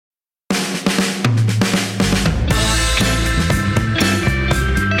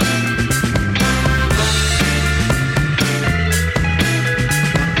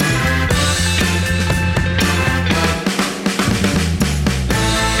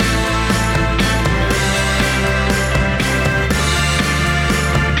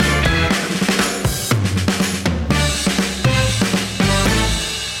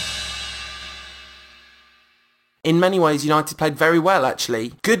many ways United played very well,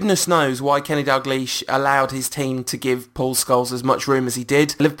 actually. Goodness knows why Kenny Dalglish allowed his team to give Paul Scholes as much room as he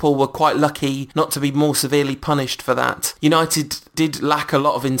did. Liverpool were quite lucky not to be more severely punished for that. United did lack a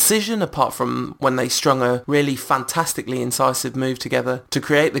lot of incision, apart from when they strung a really fantastically incisive move together to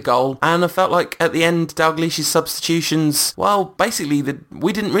create the goal. And I felt like at the end, Dalglish's substitutions, well, basically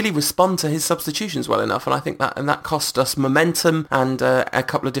we didn't really respond to his substitutions well enough, and I think that cost us momentum, and a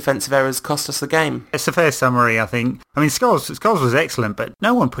couple of defensive errors cost us the game. It's a fair summary, I think. I mean, Scholes was excellent, but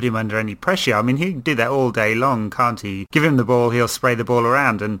no one put him under any pressure. I mean, he did that all day long, can't he? Give him the ball, he'll spray the ball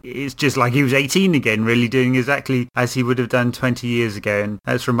around, and it's just like he was 18 again, really doing exactly as he would have done 20 years ago. And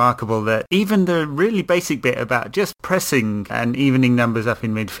it's remarkable that even the really basic bit about just pressing and evening numbers up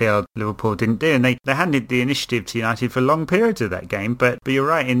in midfield, Liverpool didn't do, and they handed the initiative to United for long periods of that game. But you're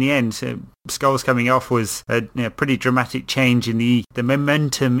right, in the end, Scholes coming off was a pretty dramatic change in the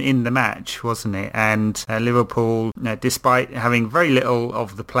momentum in the match, wasn't it? And Liverpool, despite having very little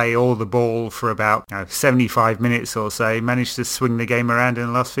of the play or the ball for about 75 minutes or so, managed to swing the game around in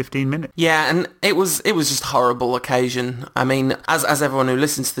the last 15 minutes. Yeah, and it was just a horrible occasion. I mean, as everyone who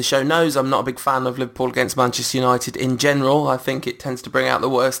listens to the show knows, I'm not a big fan of Liverpool against Manchester United in general. I think it tends to bring out the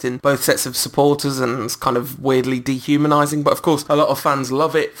worst in both sets of supporters, and it's kind of weirdly dehumanising. But of course, a lot of fans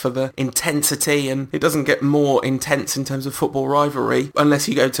love it for the intensity, and it doesn't get more intense in terms of football rivalry unless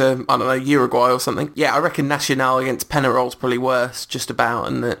you go to, I don't know, Uruguay or something. Yeah, I reckon Nacional against Penarol's probably worse, just about.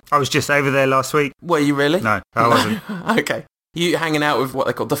 And I was just over there last week. Were you really? No, I wasn't. Okay. You hanging out with what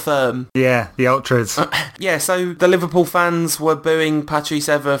they call the firm. Yeah, the ultras. Yeah, so the Liverpool fans were booing Patrice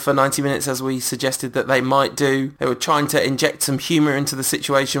Evra for 90 minutes, as we suggested that they might do. They were trying to inject some humour into the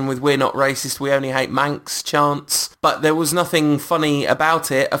situation with "We're not racist, we only hate Manx" chants. But there was nothing funny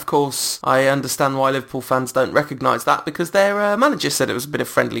about it. Of course, I understand why Liverpool fans don't recognise that, because their manager said it was a bit of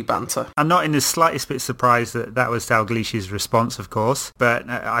friendly banter. I'm not in the slightest bit surprised that was Dalglish's response, of course. But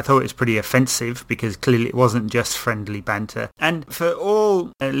I thought it was pretty offensive, because clearly it wasn't just friendly banter. And for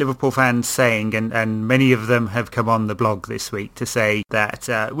all Liverpool fans saying, and many of them have come on the blog this week to say that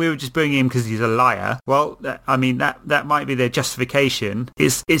we were just booing him because he's a liar. Well, I mean, that might be their justification.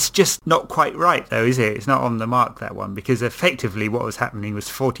 It's just not quite right, though, is it? It's not on the mark, that one, because effectively what was happening was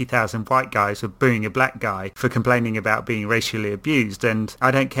 40,000 white guys were booing a black guy for complaining about being racially abused, and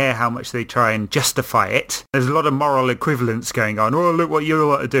I don't care how much they try and justify it. There's a lot of moral equivalence going on. Oh, look what you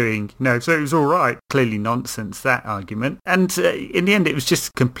lot are doing. So it was all right. Clearly nonsense, that argument. And in the end, it was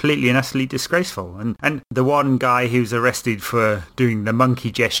just completely and utterly disgraceful. And the one guy who's arrested for doing the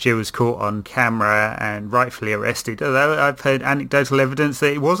monkey gesture was caught on camera and rightfully arrested. Although I've heard anecdotal evidence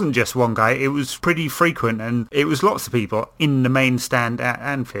that it wasn't just one guy. It was pretty frequent, and it was lots of people in the main stand at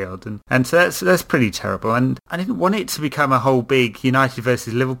Anfield. And so that's pretty terrible. And I didn't want it to become a whole big United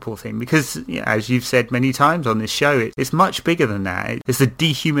versus Liverpool thing, because, as you've said many times on this show, it's much bigger than that. It's the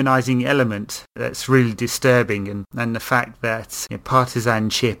dehumanising element that's really disturbing, and the fact that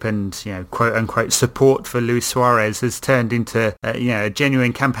partisanship and quote unquote support for Luis Suarez has turned into a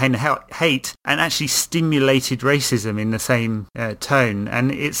genuine campaign of hate, and actually stimulated racism in the same tone.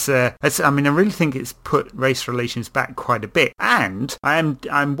 And I really think it's put race relations back quite a bit. And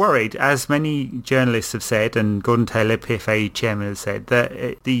I'm worried, as many journalists have said, and Gordon Taylor, PFA chairman, has said,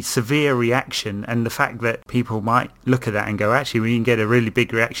 that the severe reaction and the fact that people might look at that and go, actually, we can get a really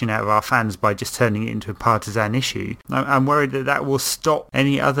big reaction out of our fans by just turning it into a partisan issue. I'm worried that will stop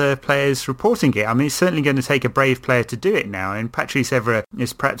any other players reporting it. I mean, it's certainly going to take a brave player to do it now, and Patrice Evra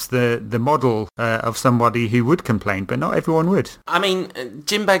is perhaps the model of somebody who would complain, but not everyone would. I mean,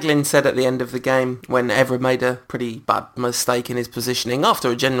 Jim Beglin said at the end of the game, when Evra made a pretty bad mistake in his positioning after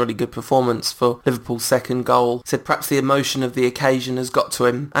a generally good performance for Liverpool's second goal, said perhaps the emotion of the occasion has got to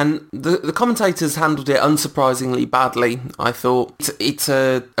him, and the commentators handled it unsurprisingly badly. I thought it's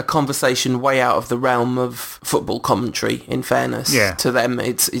a conversation way out of the realm of football commentary, in fairness. Yeah. To them,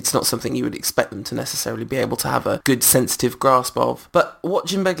 it's not something you would expect them to necessarily be able to have a good sensitive grasp of. But what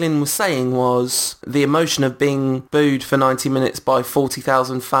Jim Beglin was saying was the emotion of being booed for 90 minutes by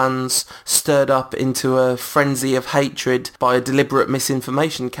 40,000 fans stirred up into a frenzy of hatred by a deliberate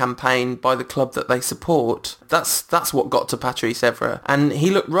misinformation campaign by the club that they support. That's what got to Patrice Evra, and he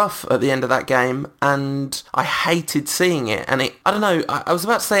looked rough at the end of that game, and I hated seeing it. And I don't know, I was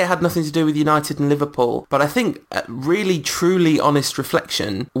about to say it had nothing to do with United and Liverpool, but I think really truly honest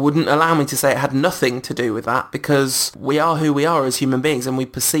reflection wouldn't allow me to say it had nothing to do with that, because we are who we are as human beings, and we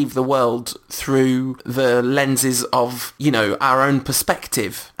perceive the world through the lenses of, our own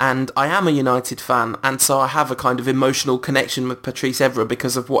perspective. And I am a United fan, and so I have a kind of emotional connection with Patrice Evra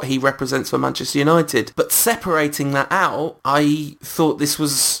because of what he represents for Manchester United. But separating that out, I thought this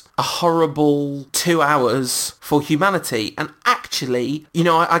was a horrible 2 hours for humanity. And actually,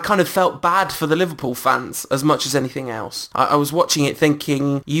 I kind of felt bad for the Liverpool fans as much as anything else. I was watching it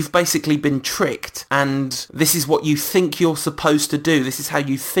thinking, you've basically been tricked, and this is what you think you're supposed to do. This is how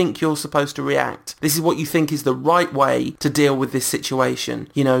you think you're supposed to react. This is what you think is the right way to deal with this situation.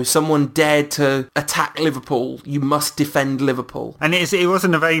 Someone dared to attack Liverpool. You must defend Liverpool. And it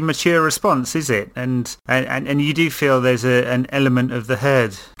wasn't a very mature response, is it? And you do feel there's an element of the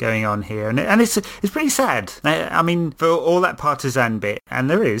herd going on here, and it's pretty sad. I mean, for all that partisan bit, and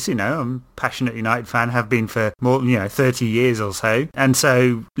there is, I'm a passionate United fan, have been for more, 30 years or so, and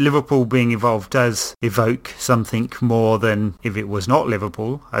so Liverpool being involved does evoke something more than if it was not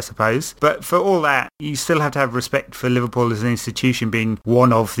Liverpool, I suppose. But for all that, you still have to have respect for Liverpool as an institution, being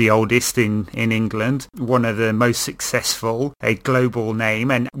one of the oldest in England, one of the most successful, a global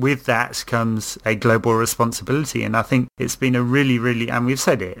name, and with that comes a global responsibility. And I think it's been a really, and we've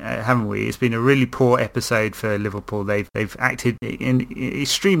said it, haven't we? It's been a really poor episode for Liverpool. They've acted in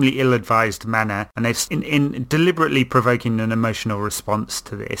extremely ill-advised manner, and they've in deliberately provoking an emotional response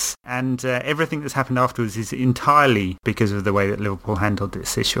to this. And everything that's happened afterwards is entirely because of the way that Liverpool handled this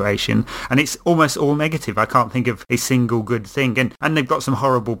situation, and it's almost all negative. I can't think of a single good thing, and they've got some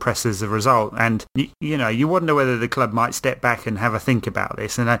horrible press as a result. And you wonder whether the club might step back and have a think about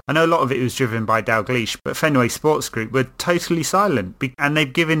this. And I know a lot of it was driven by Dalglish, but Fenway Sports Group were totally silent, and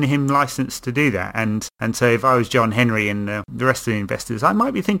they've given him license to do that. And so if I was John Henry and the rest of the investors, I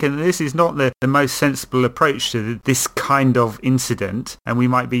might be thinking that this is not the most sensible approach to this kind of incident, and we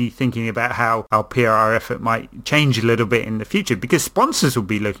might be thinking about how our PR effort might change a little bit in the future, because sponsors will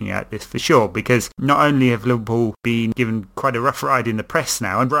be looking at this for sure, because not only have Liverpool been given quite a rough ride in the press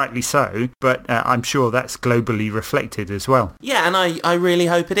now, and rightly so, but I'm sure that's globally reflected as well. Yeah, and I really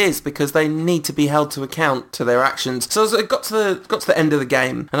hope it is, because they need to be held to account to their actions. So as I got to the end of the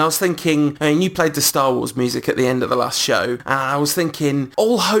game, and I was thinking, you played the Star Wars music at the end of the last show, and I was thinking,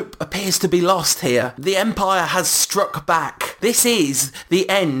 all hope appears to be lost here. The Empire has struck back. This is the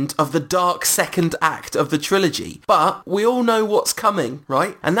end of the dark second act of the trilogy. But we all know what's coming,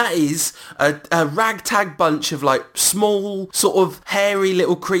 right? And that is a ragtag bunch of small, sort of hairy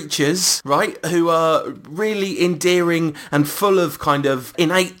little creatures, right? Who are really endearing and full of kind of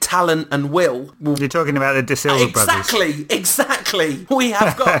innate talent and will. You're talking about the De Silva brothers. Exactly. We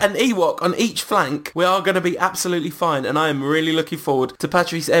have got an Ewok on each flank. We are going to be absolutely fine, and I am really looking forward to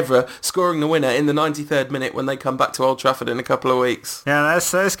Patrice Evra scoring the winner in the 93rd minute when they come back to Old Trafford in a couple of weeks. Yeah,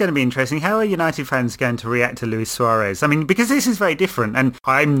 that's going to be interesting. How are United fans going to react to Luis Suarez? I mean, because this is very different, and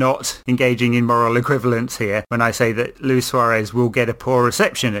I'm not engaging in moral equivalence here when I say that Luis Suarez will get a poor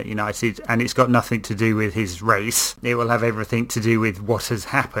reception at United, and it's got nothing to do with his race. It will have everything to do with what has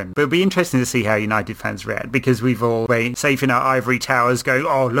happened. But it'll be interesting to see how United fans react, because we've all been safe in our ivory towers going,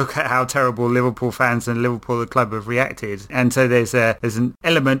 oh, look at how terrible Liverpool fans and Liverpool the club have reacted. And so there's an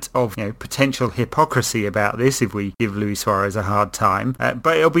element of potential hypocrisy about this if we give Luis Suarez a hard time,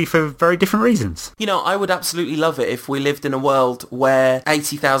 but it'll be for very different reasons. I would absolutely love it if we lived in a world where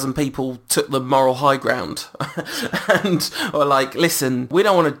 80,000 people took the moral high ground and were like, listen, we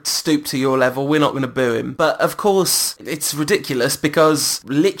don't want to stoop to your level, we're not going to boo him. But of course it's ridiculous, because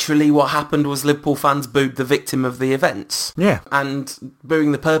literally what happened was Liverpool fans booed the victim of the events. Yeah. And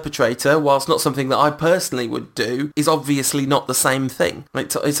booing the perpetrator, whilst not something that I personally would do, is obviously not the same thing.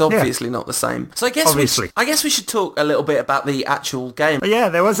 It's obviously not the same. So I guess we should talk a little bit about the actual game. But yeah,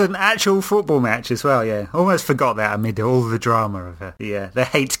 there was an actual football match as well, yeah. Almost forgot that amid all the drama of the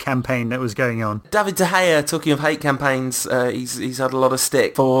hate campaign that was going on. David De Gea, talking of hate campaigns, he's had a lot of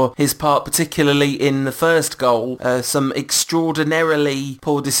stick for his part, particularly in the first goal. Some extraordinarily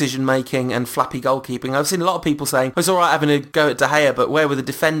poor decision-making and flappy goalkeeping. I've seen a lot of people saying, it's all right having a go at De Gea, but where were the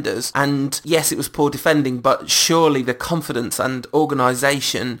defenders? And yes, it was poor defending, but surely the confidence and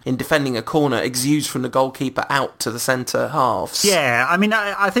organisation in defending a corner exudes from the goalkeeper out to the centre halves. Yeah, I mean,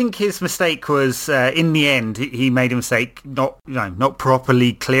 I think his mistake was, in the end, he made a mistake not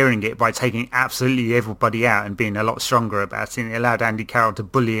properly clearing it by taking absolutely everybody out and being a lot stronger about it. And it allowed Andy Carroll to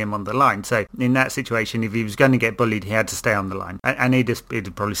bully him on the line. So in that situation, if he was going to get bullied, he had to stay on the line. And he'd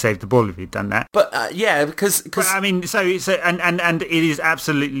probably saved the ball if he'd done that. But because I mean, so it's and it is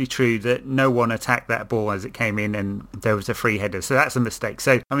absolutely true that no one attacked that ball as it came in, and there was a free header. So that's a mistake.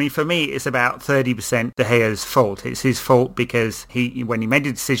 So I mean, for me, it's about 30% De Gea's fault. It's his fault because when he made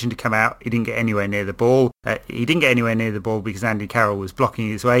the decision to come out, he didn't get anywhere near the ball. he didn't get anywhere near the ball because Andy Carroll was blocking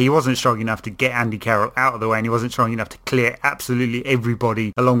his way. He wasn't strong enough to get Andy Carroll out of the way, and he wasn't strong enough to clear absolutely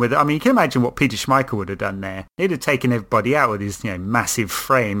everybody along with it. I mean, you can imagine what Peter Schmeichel would have done there. He'd have taken everybody out with his massive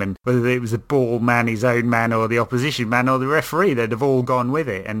frame, and whether it was the ball man, his own man, or the opposition man, or the referee, they'd have all gone with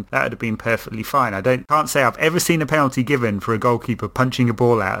it, and that would have been perfectly fine. I can't say I've ever seen a penalty given for a goalkeeper punching a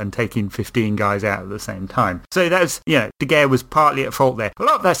ball out and taking 15 guys out at the same time. So that's, De Gea was partly at fault there. A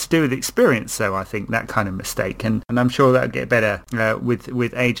lot of that's to do with experience, though, I think, that kind of mistake, and I'm sure that'll get better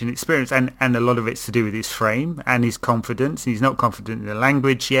with age and experience, and a lot of it's to do with his frame and his confidence. He's not confident in the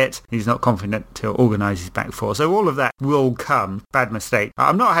language yet. He's not confident to organise his back four. So all of that will come. Bad mistake.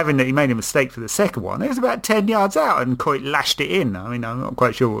 I'm not having that he made a mistake for the second one. It was about 10 yards out and Coit lashed it in. I mean, I'm not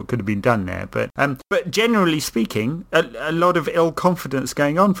quite sure what could have been done there, but generally speaking, a lot of ill confidence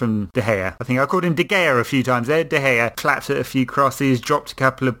going on from De Gea. I think I called him De Gea a few times there. De Gea clapped at a few crosses, dropped a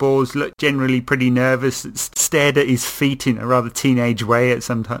couple of balls, looked generally pretty nervous, stared at his feet in a rather teenage way at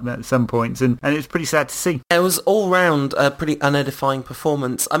some points, and it's pretty sad to see. It was all round a pretty unedifying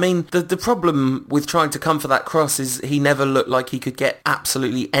performance. I mean, the problem with trying to come for that cross is he never looked like he could get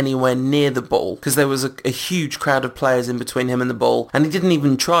absolutely anywhere near the ball, because there was a huge crowd of players in between him and the ball, and he didn't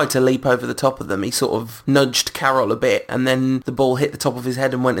even try to leap over the top of them. He sort of nudged Carroll a bit, and then the ball hit the top of his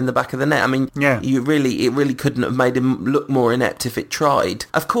head and went in the back of the net. I mean, it really couldn't have made him look more inept if it tried.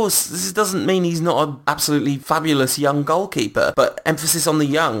 Of course, this doesn't mean he's not an absolutely fabulous young goalkeeper, but emphasis on the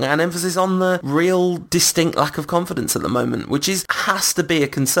young and emphasis on the real distinct lack of confidence at the moment, which has to be a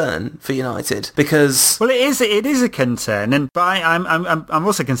concern for United, because it is a concern, but I'm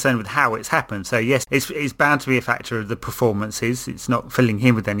also concerned with how it's happened. So yes, it's bound to be a factor of the performances. It's not filling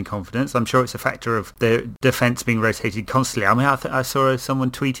him with any confidence. I'm sure it's a factor of the defence being rotated constantly. I mean, I saw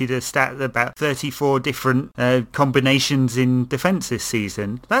someone tweeted a stat about 34 different combinations in defence this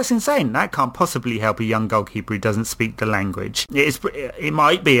season. That's insane. That can't possibly help a young goalkeeper who doesn't speak the language. It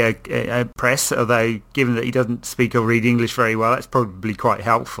might be a press, although given that he doesn't speak or read English very well, that's probably quite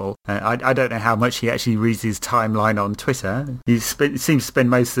helpful. I don't know how much he actually reads his timeline on Twitter. He seems to spend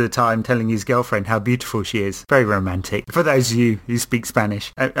most of the time telling his girlfriend how beautiful she is. Very romantic. For those of you who speak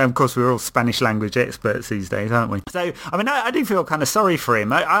Spanish. And of course, we're all Spanish language experts these days, aren't we? So, I mean, I do feel kind of sorry for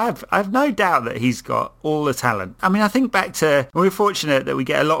him. I have no doubt that he's got all the talent. I mean, I think back to, we're fortunate that we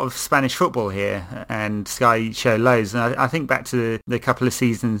get a lot of Spanish football here, and Sky show loads. And I think back to the couple of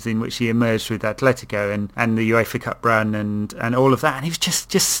seasons in which he emerged with Atletico and the UEFA Cup run and all of that. And he was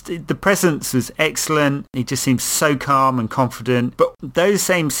just the presence was excellent. He just seems so calm and confident. But those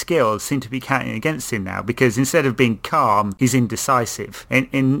same skills seem to be counting against him now, because instead of being calm, he's indecisive.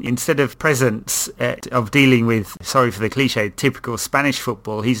 Instead of presence of dealing with, sorry for the cliche, typical Spanish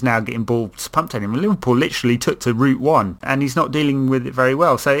football, he's now getting balls pumped at him. And Liverpool literally took to Route 1, and he's not dealing with it very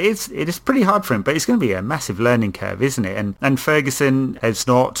well. So it is pretty hard for him, but it's going to be a massive learning curve, isn't it? And Ferguson has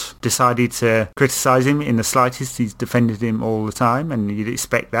not decided to criticise him in the slightest. He's defended him all the time, and you'd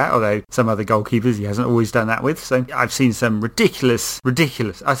expect that, although some other goalkeepers he hasn't always done that with. So I've seen some ridiculous,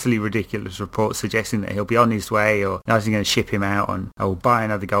 utterly ridiculous reports suggesting that he'll be on his way, or he's going to ship him out or buy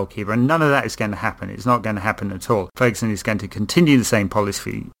another goalkeeper, and none of that is going to happen. It's not going to happen at all. Ferguson is going to continue the same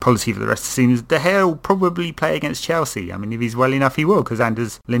policy for the rest of the season. De Gea will probably play against Chelsea. I mean, if he's well enough, he will, because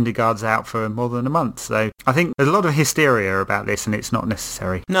Anders Lindegaard's out for more than a month. So I think there's a lot of hysteria about this, and it's not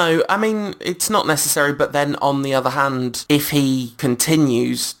necessary. No, I mean, it's not necessary, but then on the other hand, if he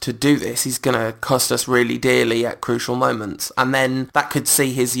continues to do this, he's going to cost us really dearly at crucial moments, and then that could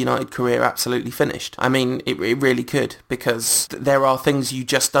see his United career absolutely finished. I mean, it really could, because there are things you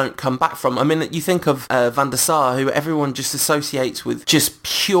just don't come back from. I mean, you think of Van der Sar, who everyone just associates with just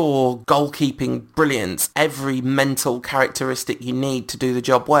pure goalkeeping brilliance, every mental characteristic you need to do the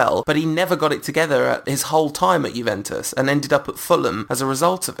job well, but he never got it together at his whole time at Juventus and ended up at Fulham as a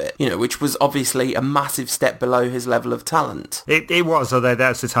result of it, which was obviously a massive step below his level of talent. It was, although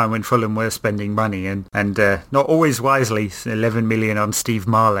that's the time when Fulham were spending money and not always wisely, 11 million on Steve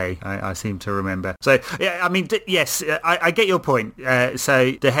Marley, I seem to remember. So, yeah, I mean, yes, I get your point.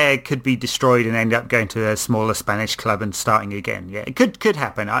 So De Gea could be destroyed and end up going to a smaller Spanish club and starting again. Yeah, it could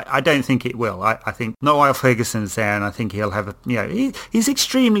happen. I don't think it will. I think not while Ferguson's there, and I think he'll have he's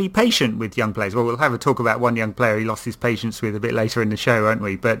extremely patient with young players. Well, we'll have a talk about one young player he lost his patience with a bit later in the show, won't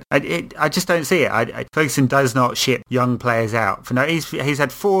we? But I just don't see it. Ferguson does not ship young players out. He's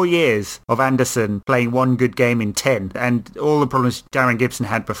had 4 years of Anderson playing one good game in 10, and all the problems Darren Gibson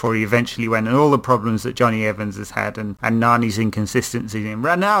had before he eventually went, and all the problems that Johnny Evans has had, and Nani's inconsistency and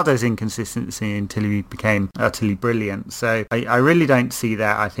Ronaldo's inconsistency until he became utterly brilliant. So I really don't see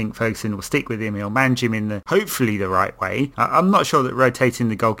that. I think Ferguson will stick with him. He'll manage him in hopefully the right way. I'm not sure that rotating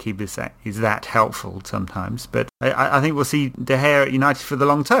the goalkeepers is that that helpful sometimes. But I think we'll see De Gea at United for the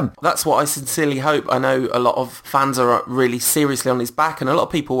long term. That's what I sincerely hope. I know a lot of fans are really seriously on his back, and a lot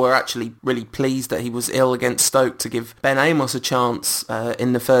of people were actually really pleased that he was ill against Stoke to give Ben Amos a chance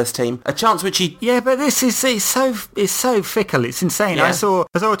in the first team. A chance which he... Yeah, but this is it's so fickle. It's insane. Yeah. I saw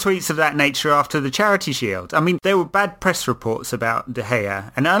tweets of that nature after the Charity Shield. I mean, there were bad press reports about De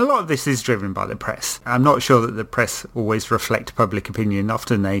Gea, and a lot of this is driven by the press. I'm not sure that the press always reflect public opinion.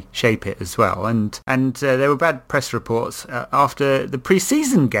 Often they shape it as well. And there were bad press reports after the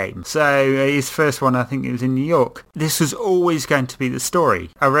pre-season game. So his first one, I think it was in New York. This was always going to be the story.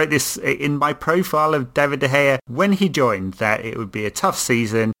 I wrote this in my profile of David De Gea when he joined, that it would be a tough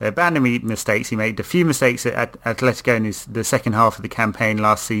season. There bound to be mistakes. He made a few mistakes at Atletico in the second half of the campaign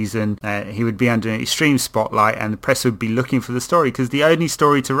last season. He would be under an extreme spotlight, and the press would be looking for the story, because the only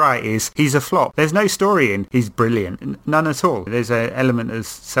story to write is he's a flop. There's no story in he's brilliant. None at all. There's an element of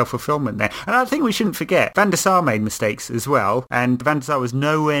self-fulfillment there. And I think we shouldn't forget, Van der Sar made mistakes as well, and Van der Sar was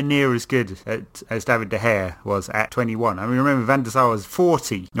nowhere near as good as David De Gea was at 21. I mean, remember, Van der Sar was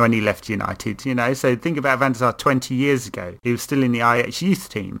 40 when he left United, so think about Van der Sar 20 years ago. He was still in the IH youth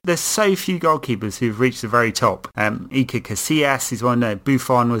team. There's so few goalkeepers who've reached the very top. Iker Casillas is one,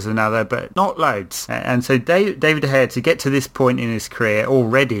 Buffon was another, but not loads. And so David De Gea, to get to this point in his career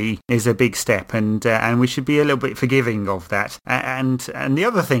already, is a big step, and we should be a little bit forgiving of that. And the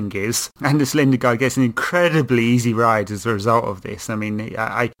other thing is, Anders Lindegaard gets an incredibly easy ride as a result of this. I mean,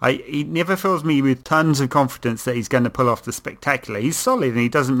 he never fills me with tons of confidence that he's going to pull off the spectacular. He's solid and he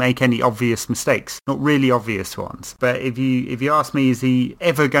doesn't make any obvious mistakes, not really obvious ones. But if you ask me, is he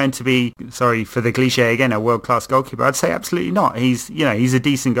ever going to be, sorry for the cliche again, a world-class goalkeeper? I'd say absolutely not. He's a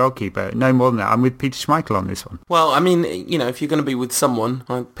decent goalkeeper, no more than that. I'm with Peter Schmeichel on this one. Well, I mean, if you're going to be with someone,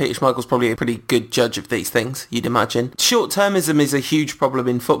 Peter Schmeichel's probably a pretty good judge of these things, you'd imagine. Short-termism is a huge problem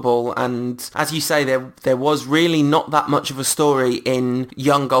in football, and as you say, there was really not that much of a story in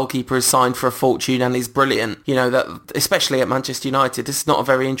young goalkeeper is signed for a fortune and is brilliant. That especially at Manchester United, this is not a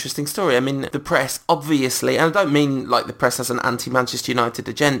very interesting story. I mean, the press, obviously, and I don't mean like the press has an anti-Manchester United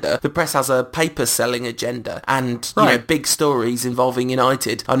agenda. The press has a paper-selling agenda, and big stories involving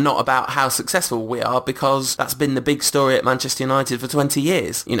United are not about how successful we are, because that's been the big story at Manchester United for 20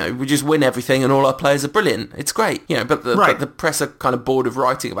 years. We just win everything and all our players are brilliant. It's great. But the press are kind of bored of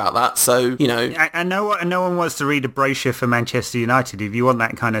writing about that. So, And no one wants to read a brochure for Manchester United. If you want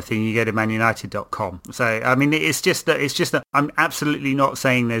that kind of thing, you go to manunited.com. So, I mean, it's just that I'm absolutely not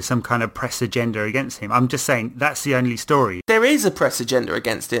saying there's some kind of press agenda against him. I'm just saying that's the only story. There is a press agenda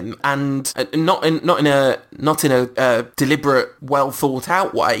against him, and not in a deliberate, well thought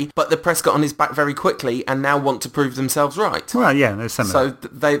out way, but the press got on his back very quickly and now want to prove themselves right. Well, yeah, there's some. So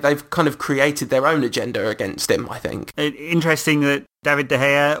they've kind of created their own agenda against him, I think. Interesting that David De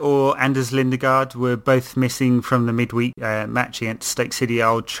Gea or Anders Lindegaard were both missing from the midweek match against Stoke City at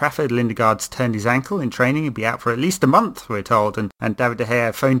Old Trafford. Lindegaard's turned his ankle in training. He'll be out for at least a month, we're told, and David De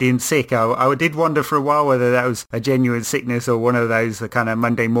Gea phoned in sick. I did wonder for a while whether that was a genuine sickness or one of those kind of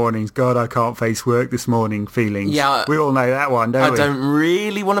Monday mornings, God, I can't face work this morning feelings. Yeah, we all know that one, don't we? I don't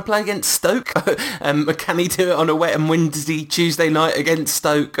really want to play against Stoke. Can he do it on a wet and windy Tuesday night against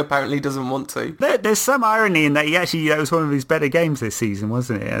Stoke? Apparently doesn't want to. There's some irony in that. That was one of his better games this season,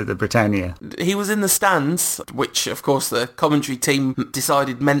 wasn't it, at the Britannia? He was in the stands, which of course the commentary team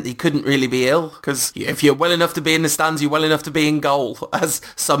decided meant he couldn't really be ill, because if you're well enough to be in the stands, you're well enough to be in goal, as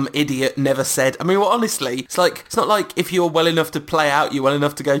some idiot never said. I mean, well, honestly, it's not like if you're well enough to play out, you're well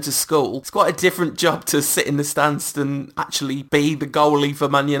enough to go to school. It's quite a different job to sit in the stands than actually be the goalie for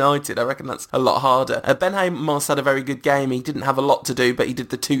Man United. I reckon that's a lot harder. Ben Amos had a very good game. He didn't have a lot to do, but he did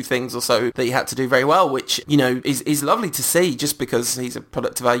the two things or so that he had to do very well, which, is lovely to see, just because he's a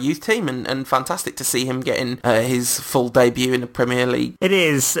product of our youth team, and fantastic to see him getting his full debut in the Premier League. It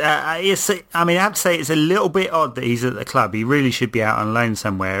is. I have to say it's a little bit odd that he's at the club. He really should be out on loan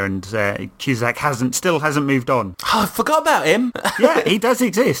somewhere, and Cusack still hasn't moved on. Oh, I forgot about him. Yeah, he does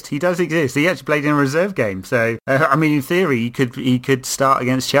exist. He actually played in a reserve game, so in theory he could start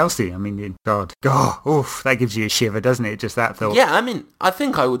against Chelsea. I mean, God, oof, that gives you a shiver, doesn't it? Just that thought. Yeah, I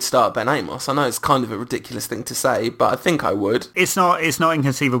think I would start Ben Amos. I know it's kind of a ridiculous thing to say, but I think I would. It's not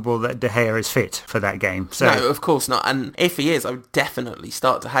inconceivable that De Gea is fit for that game. So. No, of course not. And if he is, I would definitely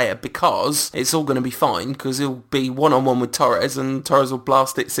start De Gea, because it's all going to be fine, because he'll be one-on-one with Torres, and Torres will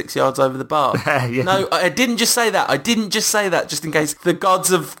blast it 6 yards over the bar. Yeah. No, I didn't just say that. Just in case the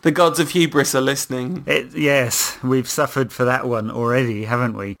gods of hubris are listening. Yes, we've suffered for that one already,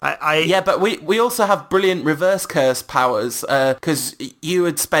 haven't we? Yeah, but we also have brilliant reverse curse powers, because you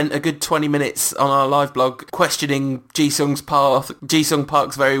had spent a good 20 minutes on our live blog questioning Ji-Sung's Ji-sung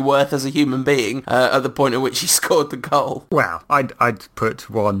Park's very worth as a human being at the point at which he scored the goal. Well, I'd put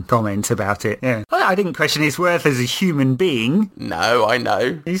one comment about it. Yeah, I didn't question his worth as a human being. No, I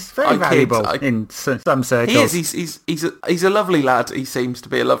know. He's very valuable in some circles. He is. He's a lovely lad. He seems to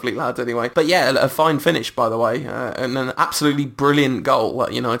be a lovely lad anyway. But yeah, a fine finish, by the way, and an absolutely brilliant goal,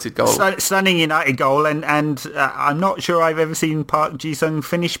 that United goal. Stunning United goal, and I'm not sure I've ever seen Park Ji-sung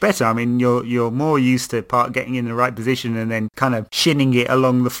finish better. I mean, you're more used to Park getting in the right position and then kind of shinning it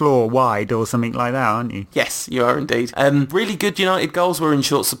along the floor wide or something like that, aren't you? Yes, you are indeed. Really good United goals were in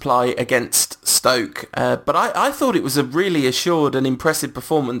short supply against Stoke, but I thought it was a really assured and impressive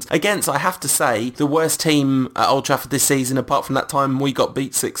performance against, I have to say, the worst team at Old Trafford this season, apart from that time we got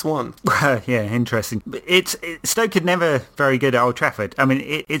beat 6-1. Yeah, interesting. Stoke are never very good at Old Trafford. I mean,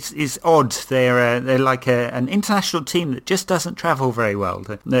 it's odd. They're like an international team that just doesn't travel very well.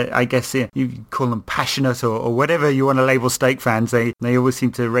 I guess you call them passionate or whatever you want to label Stoke fans. They always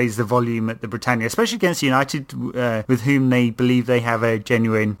seem to raise the volume at the Britannia, especially against United, with whom they believe they have a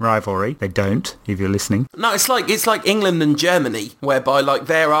genuine rivalry. They don't, if you're listening. No, it's like England and Germany, whereby like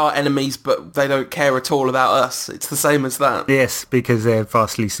they're our enemies, but they don't care at all about us. It's the same as that. Yes, because they're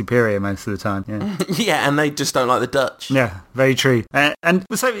vastly superior most of the time. Yeah, yeah, and they just don't like the Dutch. Yeah, very true. And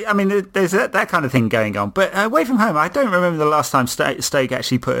so, I mean, there's that kind of thing going on. But away from home, I don't remember the last time Stoke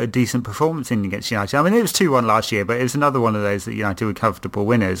actually put a decent performance in against United. I mean, it was 2-1 last year, but it was another one of those that United were comfortable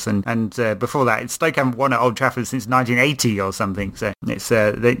winners. And before that, Stoke haven't won at Old Trafford since 1980 or something. So it's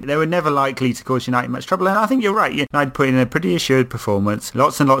they were never likely to cause United much trouble. And I think you're right. United put in a pretty assured performance,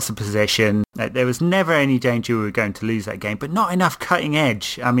 lots and lots of possession. There was never any danger we were going to lose that game, but not enough cutting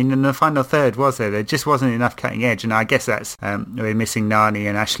edge. I mean, in the final third, was there? There just wasn't enough cutting edge, and I guess that's we're missing Nani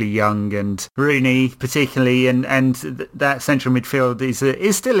and Ashley Young and Rooney particularly, and that central midfield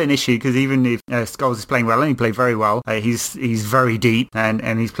is still an issue, because even if Scholes is playing well, and he played very well, he's very deep,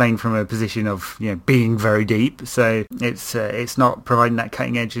 and he's playing from a position of being very deep, so it's not providing that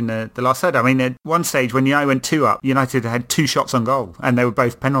cutting edge in the last third. I mean, at one stage when United went 2 up, United had 2 shots on goal, and they were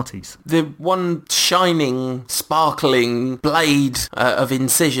both penalties. The one shining, sparkling blade of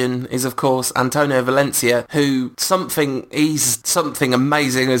incision is, of course, Antonio Valencia, who something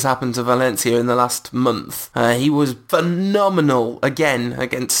amazing has happened to Valencia in the last month. He was phenomenal again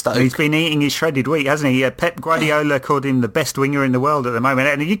against Stoke. He's been eating his shredded wheat, hasn't he? Pep Guardiola called him the best winger in the world at the moment,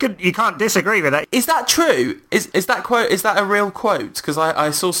 and you can't disagree with that. Is that true? Is that quote? Is that a real quote? Because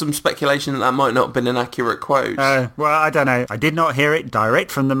I saw some speculation that might not have been an accurate quote. Well, I don't know. I did not hear it direct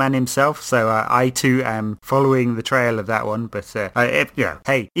from the man himself, so I too am following the trail of that one. But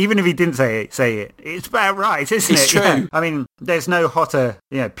hey, even if he didn't say it, it's about right, isn't it? It's true. Yeah. I mean, there's no hotter,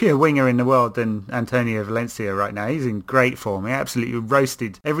 pure winger in the world than Antonio Valencia right now. He's in great form. He absolutely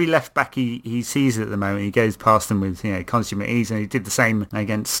roasted every left back he sees at the moment. He goes past them with consummate ease, and he did the same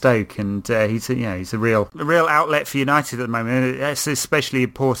against Stoke. And he's a real outlet for United at the moment. And that's especially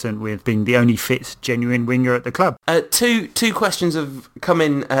important with being the only fit, genuine winger at the club. Two questions have come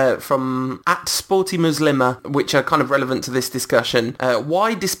in from @SportyMuslima, which are kind of relevant to this discussion.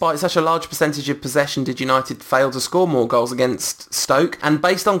 Why, despite such a large percentage of possession, did United fail to score more goals against Stoke? And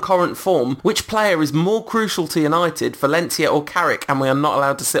based on current form, which player is more crucial to United, Valencia or Carrick? And we are not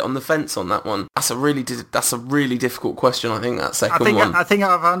allowed to sit on the fence on that one. That's a really difficult question, I think, that second one. I think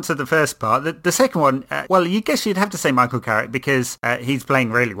I've answered the first part. The second one, well, you guess you'd have to say Michael Carrick, because he's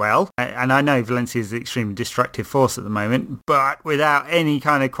playing really well. And I know Valencia is an extremely destructive force at the moment, but without any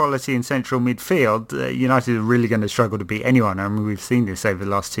kind of quality in central midfield, United are really going to struggle to beat anyone. I mean, we've seen this over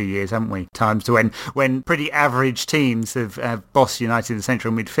the last 2 years, haven't we? Times when pretty average teams have bossed United in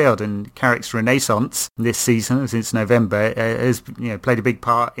central midfield, and Carrick's renaissance this season, since November, has played a big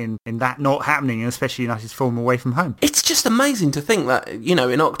part in that not happening, especially United's form away from home. It's just amazing to think that,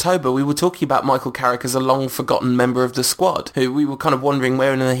 in October we were talking about Michael Carrick as a long-forgotten member of the squad, who we were kind of wondering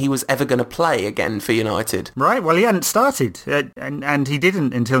where he was ever going to play again for United. Right, well, he hadn't started, and he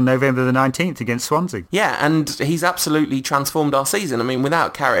didn't until November the 19th against Swansea. Yeah, and he's absolutely transformed our season. I mean,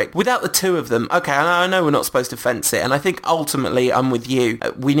 without Carrick, without the two of them, okay, I know we're not supposed to fence it, and I think ultimately I'm with you.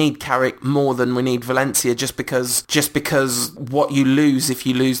 We need Carrick more than we need Valencia, just because what you lose if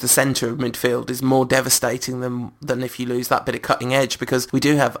you lose the centre of midfield is more devastating than if you lose that bit of cutting edge, because we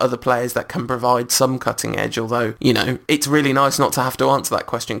do have other players that can provide some cutting edge, although, it's really nice not to have to answer that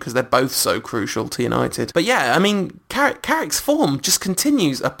question because they're both so crucial to United. But yeah, I mean, Carrick's form just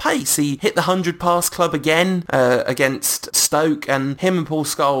continues apace. He hit the 100 pass club again against Stoke, and him and Paul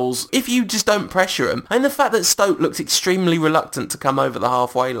Scholes, if you just don't pressure him, and the fact that Stoke looked extremely reluctant to come over the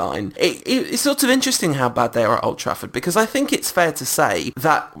halfway line, it's sort of interesting how bad they are at Old Trafford, because I think it's fair to say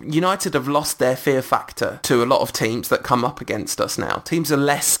that United have lost their fear factor to a lot of teams that come up against us now. Teams are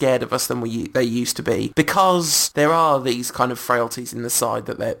less scared of us than they used to be, because there are these kind of frailties in the side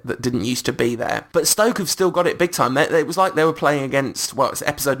that didn't used to be there. But Stoke have still got it big time. It was like they were playing against, well, it's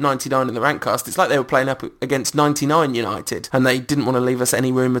episode 99 in the Rantcast, it's like they were playing up against 99 United, and they didn't want to leave us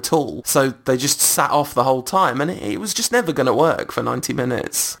any room at all. So they just sat off the whole time, and it was just never going to work for 90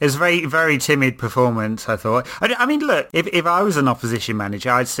 minutes. It was a very, very timid performance, I thought. I mean, look, if I was an opposition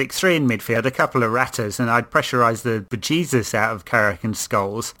manager, I'd stick three in midfield, a couple of ratters, and I'd pressurise the bejesus out of Carrick and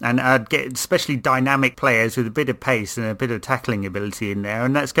Scholes, and I'd get especially dynamic players with a bit of pace and a bit of tackling ability in there,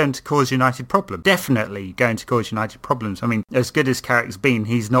 and that's going to cause United problems. Definitely going to cause United problems. I mean, as good as Carrick's been,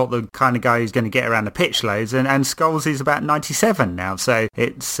 he's not the kind of guy who's going to get around the pitch loads, and Scholes is about 97 now, so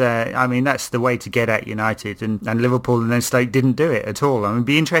it's, I mean, that's the way to get at United, and Liverpool and then Stoke didn't do it at all. I mean, it'd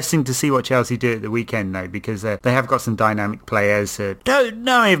be interesting to see what Chelsea do at the weekend, though, because they have got some dynamic players. Don't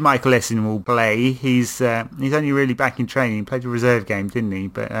know if Michael Essien will play. He's only really back in training. He played a reserve game, didn't he?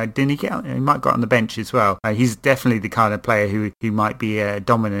 But didn't he get? He might got on the bench as well. He's definitely the kind of player who might be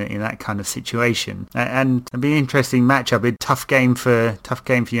dominant in that kind of situation. And it'd be an interesting matchup. A tough game for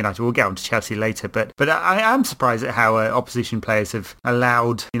United. We'll get on to Chelsea later, but I am surprised at how opposition players have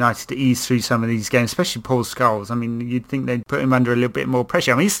allowed United to ease through some of these games, especially Paul Scholes. I mean, you'd think they'd put him under a little bit more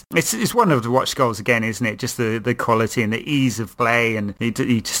pressure. I mean, it's wonderful to watch Scholes again, isn't it? Just the quality and the ease of play, and he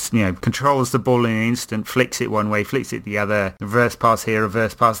just, controls the ball in an instant, flicks it one way, flicks it the other, reverse pass here,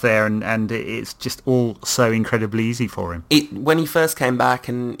 reverse pass there, and it's just all so incredibly easy for him. When he first came back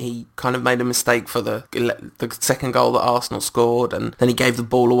and he kind of made a mistake for the second goal that Arsenal scored, and then he gave the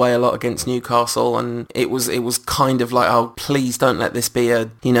ball away a lot against Newcastle, and it was kind of like, oh, please don't let this be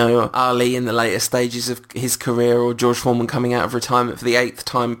Ali in the later stages of his career, or George Foreman coming out of retirement for the 8th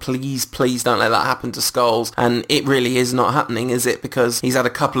time. Please don't let that happen to Scholes. And it really is not happening, is it? Because he's had a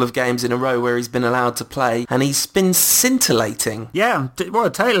couple of games in a row where he's been allowed to play, and he's been scintillating. Yeah, well,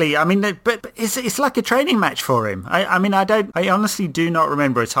 totally. I mean, but it's like a training match for him. I honestly do not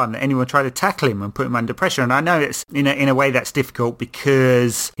remember a time that anyone tried to tackle him and put him under pressure. And I know it's in a way that's difficult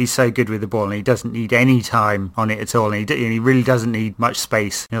because he's so good with the ball and he doesn't need any time on it at all. And he really doesn't need much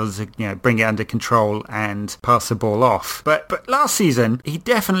space in order to bring it under control and pass the ball off. But last season he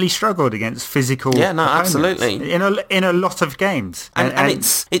definitely struggled against physical. Yeah, no, absolutely. In a lot of games, and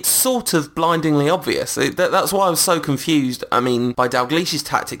it's sort of blindingly obvious. That's why I was so confused. I mean, by Dalglish's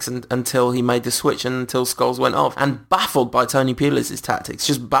tactics until he made the switch and until Scholes went off, and baffled by Tony Pulis' tactics.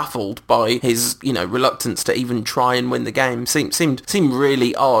 Just baffled by his reluctance to even try and win the game. Seemed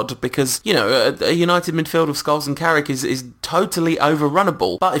really odd, because a United midfield of Scholes and Carrick is totally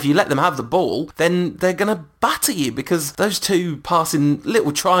overrunnable. But if you let them have the ball, then they're gonna batter you, because those two passing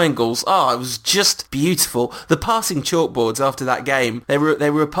little triangles, it was just beautiful. The passing chalkboards after that game, they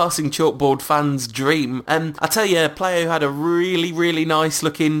were a passing chalkboard fan's dream. I tell you, a player who had a really, really nice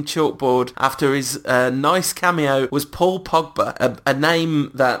looking chalkboard after his nice cameo was Paul Pogba, a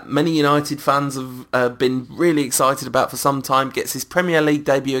name that many United fans have been really excited about for some time. Gets his Premier League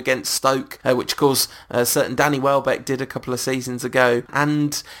debut against Stoke, which of course certain Danny Welbeck did a couple of seasons ago,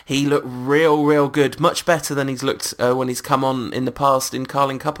 and he looked real good, much better than he's looked when he's come on in the past in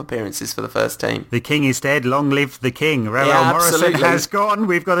Carling Cup appearances for the first team. The king is dead, long live the king. Raul Morrison has gone.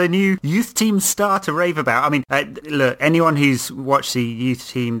 We've got a new youth team star to rave about. I mean, look, anyone who's watched the youth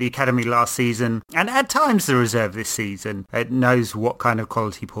team, the academy last season, and at times the reserve this season, knows what kind of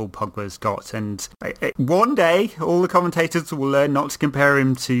quality Paul Pogba's got. And one day, all the commentators will learn not to compare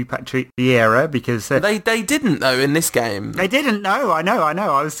him to Patrick Vieira, because they didn't, though, in this game. They didn't. No, I know.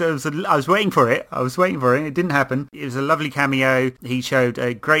 I was waiting for it. It didn't happen. It was a lovely cameo. He showed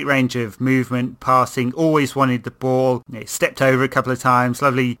a great range of movement, passing, always wanted the ball. He stepped over a couple of times.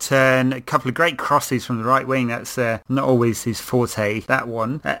 Lovely turn. A couple of great crosses from the right wing. That's not always his forte, that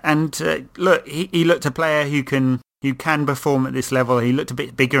one. And look, he looked a player who can perform at this level. He looked a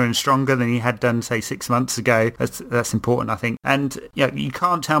bit bigger and stronger than he had done, say, 6 months ago. That's important, I think. And you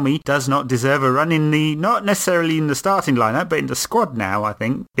can't tell me he does not deserve a run in not necessarily in the starting lineup, but in the squad now, I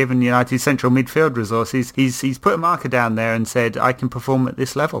think. Given United's central midfield resources, he's put a marker down there and said, I can perform at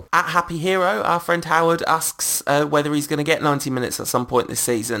this level. At Happy Hero, our friend Howard asks whether he's going to get 90 minutes at some point this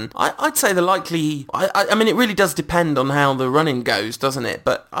season. I'd say the likely... I mean, it really does depend on how the running goes, doesn't it?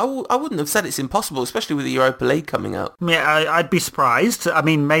 But I wouldn't have said it's impossible, especially with the Europa League coming coming up. Yeah, I'd be surprised. I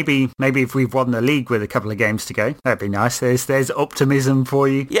mean, maybe if we've won the league with a couple of games to go, that'd be nice. There's optimism for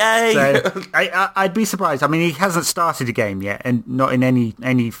you. Yay! So I'd be surprised. I mean, he hasn't started a game yet, and not in any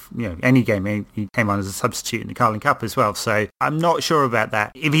game. He came on as a substitute in the Carling Cup as well. So I'm not sure about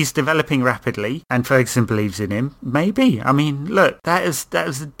that. If he's developing rapidly and Ferguson believes in him, maybe. I mean, look, that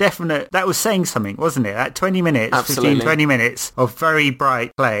was a definite. That was saying something, wasn't it? That 20 minutes, Absolutely. 15, 20 minutes of very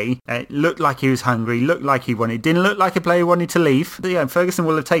bright play. It looked like he was hungry. Looked like he wanted. Didn't look like a player who wanted to leave. But, Ferguson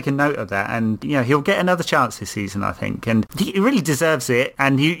will have taken note of that, and he'll get another chance this season, I think. And he really deserves it,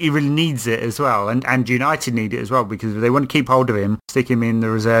 and he really needs it as well. And United need it as well, because if they want to keep hold of him, stick him in the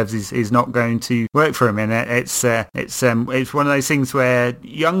reserves is not going to work for him. And it's one of those things where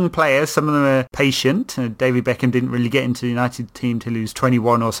young players, some of them are patient. David Beckham didn't really get into the United team till he was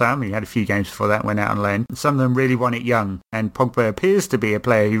 21 or so. I mean, he had a few games before that, went out on loan. Some of them really want it young, and Pogba appears to be a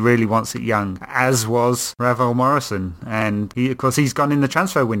player who really wants it young, as was Ravel Morrison. And of course, he's gone in the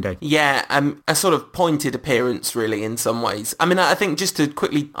transfer window. Yeah, a sort of pointed appearance, really, in some ways. I mean, I think just to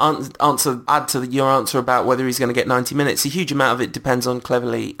quickly add to your answer about whether he's going to get 90 minutes, a huge amount of it depends on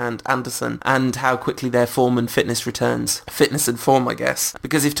Cleverley and Anderson and how quickly their form and fitness returns. Fitness and form, I guess.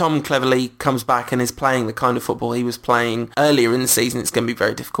 Because if Tom Cleverley comes back and is playing the kind of football he was playing earlier in the season, it's going to be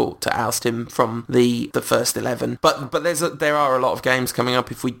very difficult to oust him from the first 11. But there are a lot of games coming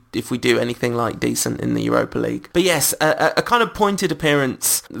up if we do anything like decent in the Europa League. But yes, a kind of pointed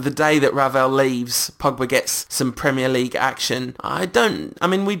appearance the day that Ravel leaves, Pogba gets some Premier League action.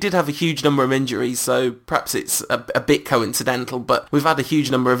 We did have a huge number of injuries, so perhaps it's a bit coincidental, but we've had a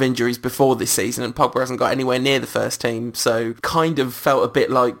huge number of injuries before this season, and Pogba hasn't got anywhere near the first team, so kind of felt a bit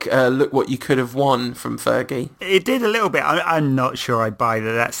like, look what you could have won from Fergie. It did a little bit. I'm not sure I buy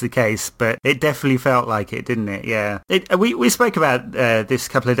that that's the case, but it definitely felt like it, didn't it? Yeah. We spoke about this a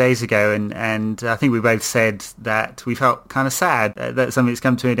couple of days ago, and I think we both said that we felt kind of sad that something's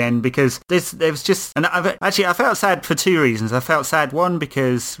come to an end, because there was just... And I felt sad for two reasons. I felt sad, one,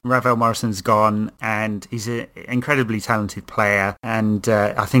 because Ravel Morrison's gone, and he's an incredibly talented player, and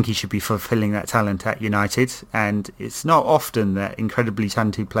I think he should be fulfilling that talent at United, and it's not often that incredibly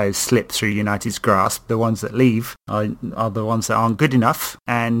talented players slip through United's grasp. The ones that leave are the ones that aren't good enough,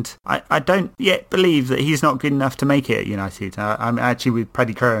 and I don't yet believe that he's not good enough to make it at United. I'm actually with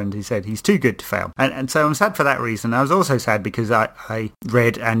Paddy Crowand, who said he's too good to fail, and so I'm sad for that reason. I was also sad because I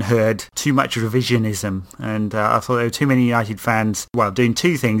read and heard too much revisionism, and I thought there were too many United fans, doing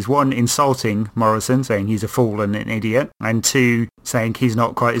two things. One, insulting Morrison, saying he's a fool and an idiot, and two, saying he's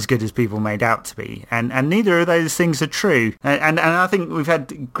not quite as good as people made out to be. And neither of those things are true. And I think we've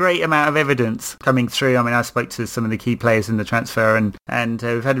had a great amount of evidence coming through. I mean, I spoke to some of the key players in the transfer, and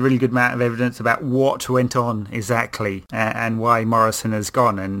we've had a really good amount of evidence about what went on exactly and why Morrison has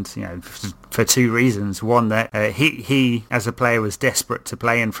gone. And, for two reasons. One, that he as a player was desperate to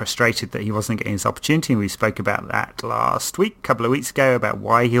play and frustrated that he wasn't getting his opportunity. We spoke about that last week, a couple of weeks ago, about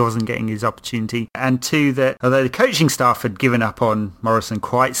why he wasn't getting his opportunity. And two, that although the coaching staff had given up on Morrison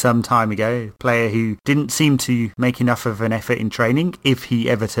quite some time ago, a player who didn't seem to make enough of an effort in training, if he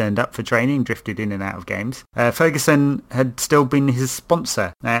ever turned up for training, drifted in and out of games, Ferguson had still been his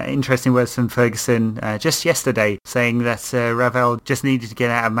sponsor. Interesting words from Ferguson just yesterday, saying that Ravel just needed to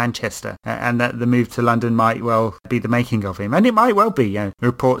get out of Manchester, and that the move to London might well be the making of him. And it might well be.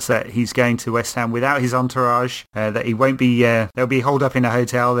 Reports that he's going to West Ham without his entourage, that he won't be, they'll be holed up in a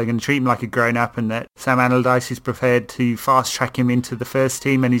hotel, they're going to treat him like a grown-up, and that Sam Allardyce is prepared to fast-track him into the first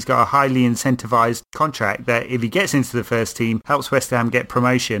team, and he's got a highly incentivised contract that if he gets into the first team, helps West Ham get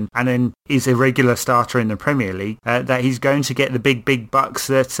promotion, and then is a regular starter in the Premier League, that he's going to get the big bucks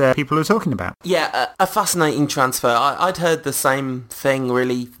that people are talking about. Yeah, a fascinating transfer. I'd heard the same thing,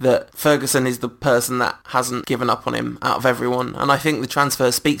 really, that Ferguson is the person that hasn't given up on him out of everyone, and I think the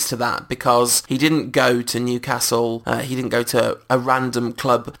transfer speaks to that, because he didn't go to Newcastle, he didn't go to a random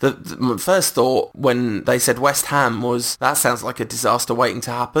club. The first thought when they said West Ham was, that sounds like a disaster waiting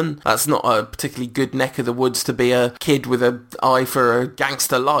to happen. That's not a particularly good neck of the woods to be a kid with an eye for a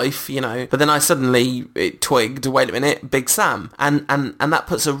gangster life, but then I suddenly twigged, wait a minute, Big Sam, and that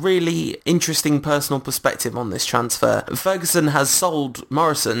puts a really interesting personal perspective on this transfer. Ferguson has sold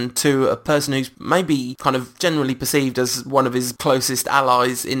Morrison to a person who's maybe kind of generally perceived as one of his closest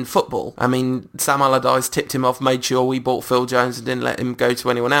allies in football. I mean, Sam Allardyce tipped him off, made sure we bought Phil Jones and didn't let him go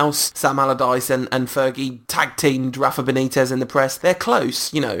to anyone else. Sam Allardyce and Fergie tag-teamed Rafa Benitez in the press. They're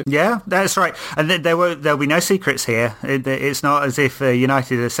close, Yeah, that's right. And there'll be no secrets here. It's not as if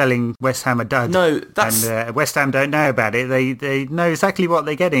United are selling West Ham a dud. No, that's... And West Ham don't know about it. They know exactly what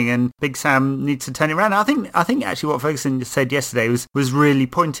they're getting, and Big Sam needs to turn it around. I think actually what Ferguson said yesterday was really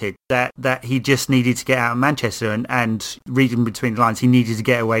pointed, that that he just needed to get out of Manchester, and reading between the lines, he needed to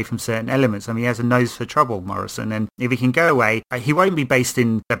get away from certain elements. I mean, he has a nose for trouble, Morrison, and if he can go away, he won't be based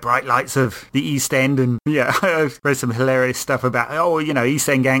in the bright lights of the East End. And yeah, I've read some hilarious stuff about, East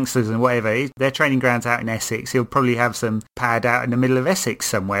End gangsters and whatever. Their training grounds out in Essex. He'll probably have some pad out in the middle of Essex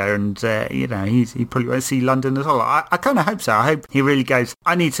somewhere, and he probably won't see London at all. I kind of hope so. I hope he really goes,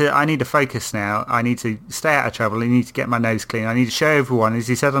 I need to focus now. I need to stay out of trouble. I need to get my nose clean. I need to show everyone, as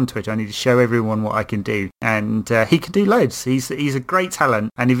he said on Twitter, I need to show everyone what I can do. And he can do loads. He's a great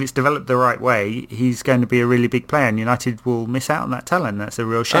talent, and if it's developed the right way, he's going to be a really big player, and United will miss out on that talent. That's a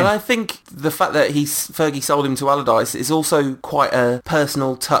real shame. And I think the fact that Fergie sold him to Allardyce is also quite a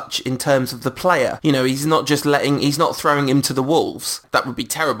personal touch in terms of the player. He's not throwing him to the Wolves. That would be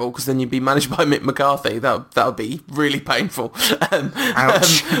terrible, because then you'd be managed by Mick McCarthy. That would be really painful.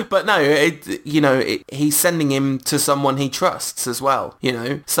 Ouch. But no, he's sending him to someone he trusts as well.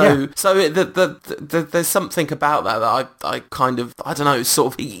 So there's something about that I kind of, I don't know,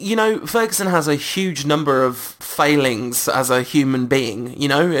 sort of, Ferguson has a huge number of failings as a human being.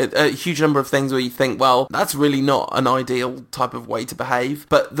 A huge number of things where you think, well, that's really not an ideal type of way to behave.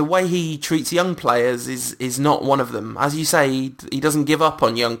 But the way he treats young players is not one of them. As you say, he doesn't give up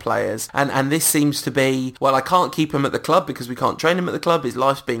on young players. And this seems to be, well, I can't keep him at the club because we can't train him at the club. His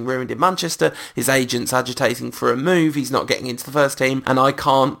life's being ruined in Manchester. His agent's agitating for a move. He's not getting into the first team. And I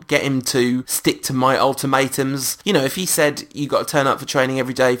can't get him to stick to my ultimatums. If he said, you got to turn up for training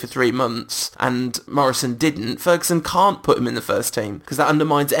every day for 3 months, and Morrison didn't, Ferguson can't put him in the first team, because that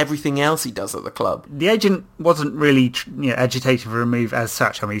undermines everything else he does at the club. The agent wasn't really agitated for a move as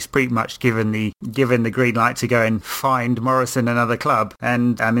such. I mean, he's pretty much given the green light to go and find Morrison another club,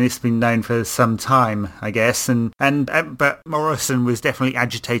 and I mean, it's been known for some time, I guess, but Morrison was definitely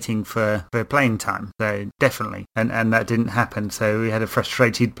agitating for playing time, so definitely, and that didn't happen. So we had a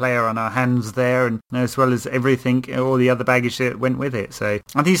frustrated player on our hands there, and as well as everything, all the other baggage that went with it. So,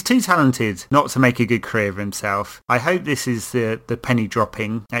 and he's too talented not to make a good career of himself. I hope this is the penny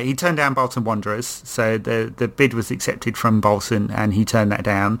dropping. He turned down Bolton Wanderers, so the bid was accepted from Bolton, and he turned that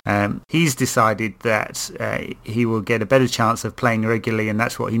down. He's decided that he will get a better chance of playing regularly, and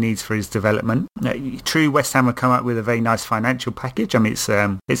that's what he needs for his development. True, West Ham have come up with a very nice financial package. I mean,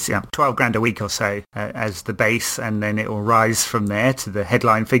 it's 12 grand a week or so as the base, and then it will rise from there to the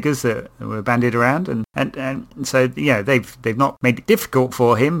headline figures that were bandied around, and so they've not made it difficult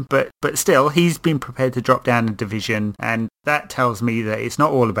for him, but still he's been prepared to drop down a division, and that tells me that it's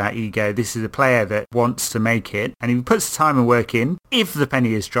not all about ego. This is a player that wants to make it, and if he puts the time and work in, if the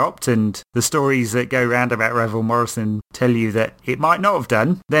penny is dropped, and the stories that go round about Revel Morrison tell you that it might not have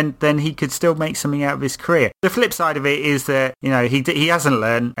done, then he could still make something out of his career. The flip side of it is that he hasn't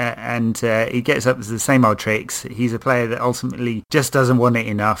learned, and he gets up to the same old tricks. He's a player that ultimately just doesn't want it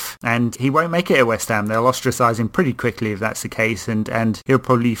enough, and he won't make it at West Ham. They'll ostracise him pretty quickly if that's the case, and he'll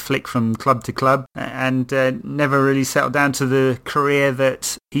probably flick from club to club and never really settle down to the career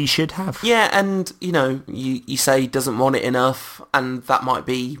that he should have. Yeah, and you say he doesn't want it enough, and that might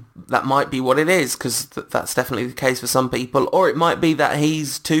be what it is, because that's definitely the case for some people. Or it might be that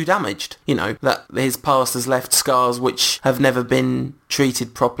he's too damaged, that his past has left scars which have never been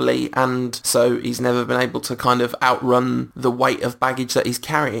treated properly, and so he's never been able to kind of outrun the weight of baggage that he's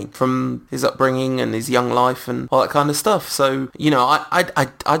carrying from his upbringing and his young life and all that kind of stuff. So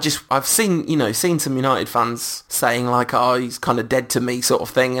I've seen some United fans saying like, oh, he's kind of dead to me sort of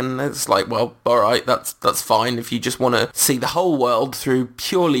thing, and it's like, well, all right, that's fine if you just want to see the whole world through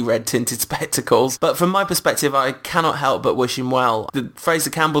purely red tinted spectacles. But from my perspective, I cannot help but wish him well. Fraser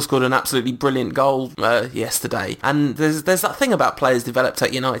Campbell scored an absolutely brilliant goal yesterday, and there's that thing about players developed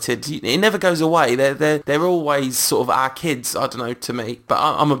at United. It never goes away. They're always sort of our kids. I don't know, to me, but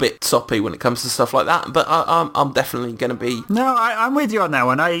I'm a bit soppy when it comes to stuff like that. But I'm definitely going to be. No, I'm with you on that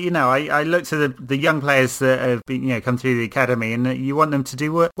one. I look to the young players that have been come through the academy, and you want them to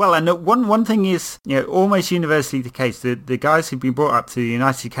do well. And one thing is almost universally the case that the guys who've been brought up to the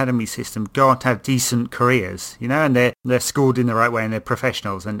United Academy system go on to have decent careers, and they're schooled in the right way and they're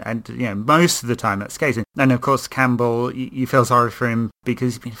professionals, and most of the time that's the case. And of course Campbell, you feel sorry for him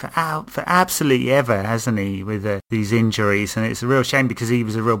because he's been for absolutely ever, hasn't he, with these injuries, and it's a real shame because he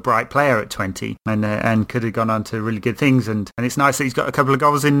was a real bright player at 20 and could have gone on to really good things, and it's nice that he's got a couple of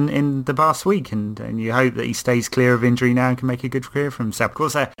goals in the past week, and you hope that he stays clear of injury now and can make a good career for himself. Of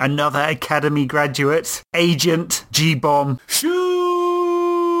course, another academy graduate, agent G-Bomb. Shoot!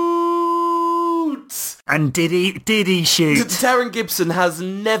 And did he shoot? Darren Gibson has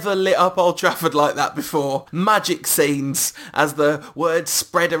never lit up Old Trafford like that before. Magic scenes as the words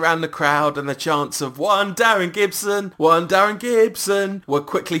spread around the crowd and the chants of "One Darren Gibson, one Darren Gibson" were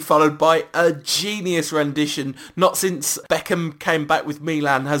quickly followed by a genius rendition. Not since Beckham came back with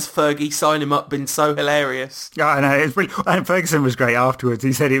Milan has Fergie sign him up been so hilarious. Yeah, I know. It's brilliant. And Ferguson was great afterwards.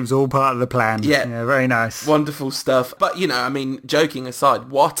 He said it was all part of the plan. Yeah, very nice. Wonderful stuff. But, I mean, joking aside,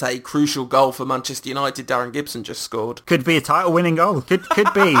 what a crucial goal for Manchester United Darren Gibson just scored. Could be a title-winning goal. Could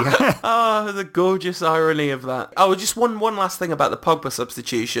be. Oh, the gorgeous irony of that. Oh, just one last thing about the Pogba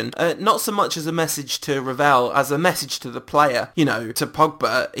substitution. Not so much as a message to Ravel as a message to the player. To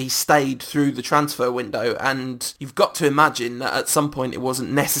Pogba, he stayed through the transfer window, and you've got to imagine that at some point it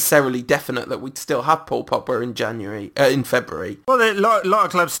wasn't necessarily definite that we'd still have Paul Pogba in February. Well, a lot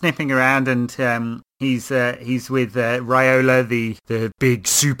of clubs sniffing around, and he's with Raiola, the big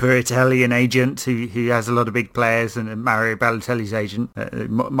super Italian agent who has a lot of big players, and Mario Balotelli's agent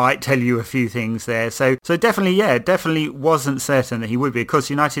might tell you a few things there. So definitely wasn't certain that he would be. Of course,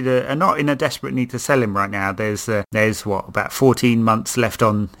 United are not in a desperate need to sell him right now. There's about 14 months left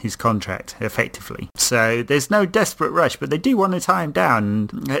on his contract, effectively. So there's no desperate rush, but they do want to tie him down.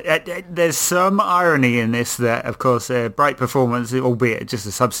 There's some irony in this that, of course, a bright performance, albeit just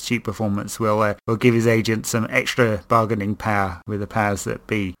a substitute performance, will give his agent some extra bargaining power with the powers that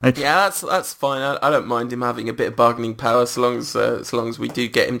be. Yeah, that's fine. I don't mind him having a bit of bargaining power so long as we do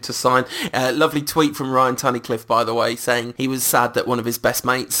get him to sign. Lovely tweet from Ryan Tunnicliffe, by the way, saying he was sad that one of his best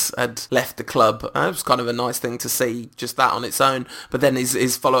mates had left the club. It was kind of a nice thing to see, just that on its own. But then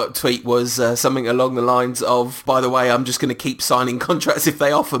his follow-up tweet was something along the lines of, by the way, I'm just going to keep signing contracts if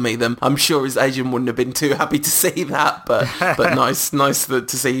they offer me them. I'm sure his agent wouldn't have been too happy to see that, but nice to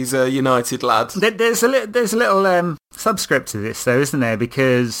see he's a United lad. There's a little subscript to this, though, isn't there?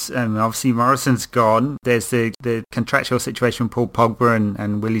 Because obviously Morrison's gone. There's the contractual situation with Paul Pogba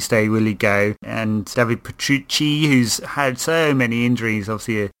and will he stay, will he go? And David Petrucci, who's had so many injuries,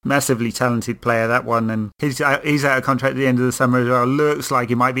 obviously a massively talented player, that one, and he's out of contract at the end of the summer as well. Looks like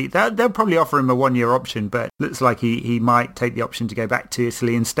he might be. They'll probably offer him a 1-year option, but looks like he might take the option to go back to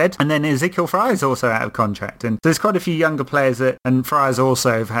Italy instead. And then Ezekiel Fry's also out of contract, and there's quite a few younger players and Fry's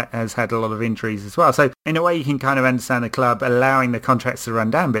also has had a lot of injuries as well. So in a way, you can kind of understand the club allowing the contracts to run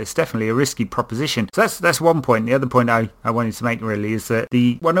down, but it's definitely a risky proposition. So that's one point. The other point I wanted to make really is that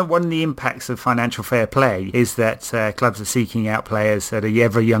one of the impacts of financial fair play is that clubs are seeking out players at a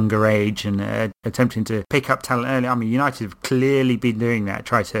ever younger age and attempting to pick up talent early. I mean, United have clearly been doing that,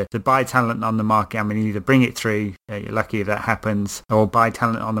 try to buy talent on the market. I mean, either bring it through, you're lucky if that happens, or buy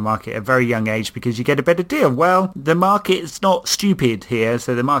talent on the market at a very young age because you get a better deal. Well, the market is not stupid here,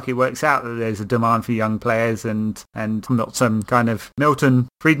 so the market works out that there's a demand for young players, and I'm not some kind of Milton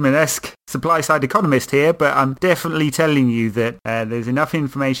Friedman-esque supply-side economist here, but I'm definitely telling you that there's enough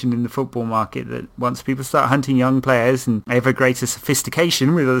information in the football market that once people start hunting young players and ever greater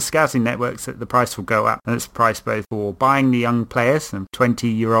sophistication with the scouting networks, that the price will go up. And it's priced both for buying the young players,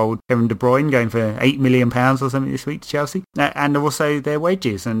 20-year-old Kevin De Bruyne going for £8 million or something this week to Chelsea, and also their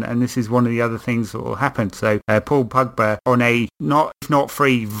wages. And this is one of the other things that will happen. So Paul Pogba on a if not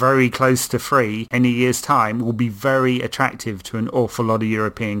free, very close to free in a year's time will be very attractive to an awful lot of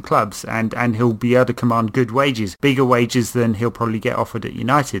European clubs, and he'll be able to command good wages, bigger wages than he'll probably get offered at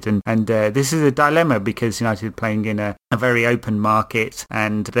United. And this is a dilemma because United are playing in a very open market,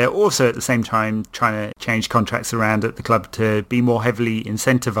 and they're also at the same time trying to change contracts around at the club to be more heavily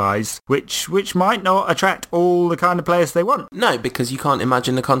incentivised, which might not attract all the kind of players they want. No, because you can't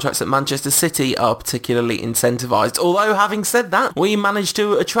imagine the contracts at Manchester City are particularly incentivised. Although, having said that, we managed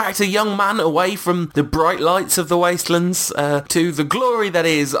to attract a young man away from the bright lights of the wastelands to the glory that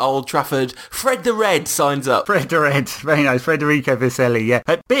is Old Trafford. Fred the Red signs up. Fred the Red, very nice. Federico Vaselli, yeah.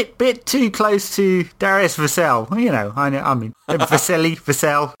 A bit too close to Darius Vassell, I mean,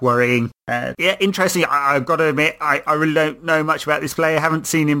 Vassell, worrying. Yeah, interesting. I've got to admit, I really don't know much about this player. I haven't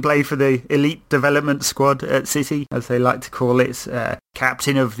seen him play for the elite development squad at City, as they like to call it.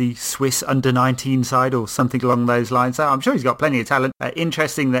 Captain of the Swiss under-19 side or something along those lines. So I'm sure he's got plenty of talent.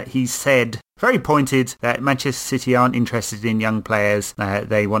 Interesting that he said, very pointed, that Manchester City aren't interested in young players.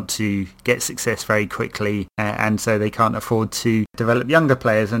 They want to get success very quickly, and so they can't afford to develop younger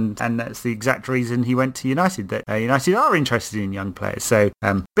players. And that's the exact reason he went to United, that United are interested in young players. So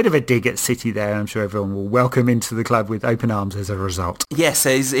bit of a dig at City there. I'm sure everyone will welcome into the club with open arms as a result. Yes,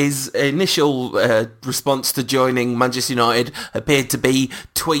 his initial response to joining Manchester United appeared to be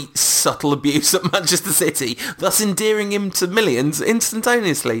tweet subtle abuse at Manchester City, thus endearing him to millions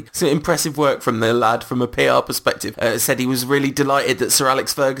instantaneously. So impressive work work from the lad from a PR perspective. Said he was really delighted that Sir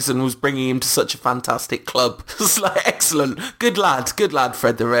Alex Ferguson was bringing him to such a fantastic club. It's like, excellent. Good lad,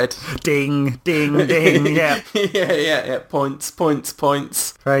 Fred the Red. Ding, ding, ding, yeah. yeah. Points.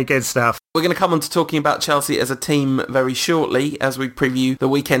 Very good stuff. We're going to come on to talking about Chelsea as a team very shortly as we preview the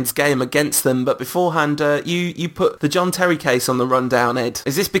weekend's game against them. But beforehand, you put the John Terry case on the rundown, Ed.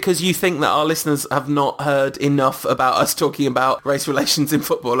 Is this because you think that our listeners have not heard enough about us talking about race relations in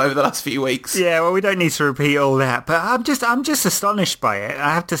football over the last few weeks? Yeah, well, we don't need to repeat all that, but I'm just astonished by it.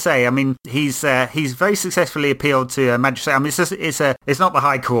 I have to say, I mean, he's very successfully appealed to a magistrate. I mean, it's not the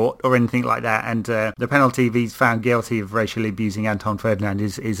High Court or anything like that, and the penalty if he's found guilty of racially abusing Anton Ferdinand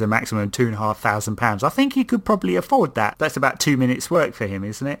is a maximum of £2,500. I think he could probably afford that. That's about 2 minutes' work for him,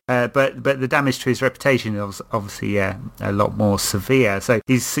 isn't it? But the damage to his reputation is obviously a lot more severe. So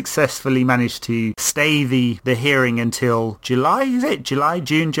he's successfully managed to stay the hearing until July, is it?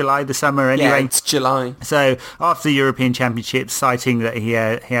 June, July, the summer anyway? Yeah, it's July. So after the European Championships, citing that he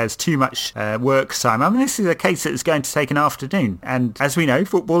has too much work time. I mean, this is a case that is going to take an afternoon. And as we know,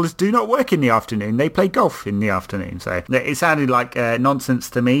 footballers do not work in the afternoon. They play golf in the afternoon. So it sounded like nonsense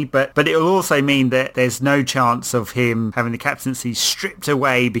to me, but it will also mean that there's no chance of him having the captaincy stripped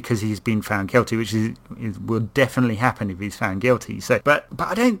away because he's been found guilty, which will definitely happen if he's found guilty. So, but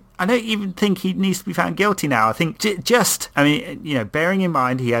I don't even think he needs to be found guilty now. I think bearing in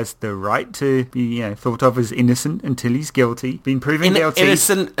mind he has the right to be, thought of as innocent until he's guilty, being proven guilty.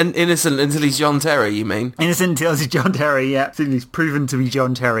 Innocent until he's John Terry, you mean? Innocent until he's John Terry, yeah. Until he's proven to be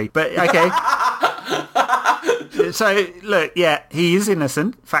John Terry. But, okay. So, look, yeah, he is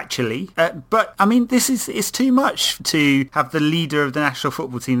innocent, factually. But, I mean, it's too much to have the leader of the national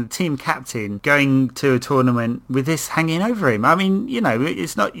football team, the team captain, going to a tournament with this hanging over him. I mean,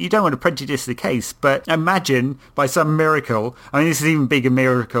 it's not, you don't want to prejudice the case, but imagine by some miracle, I mean, this is even bigger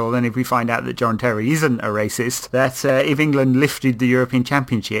miracle than if we find out that John Terry isn't a racist, that if England lifted the European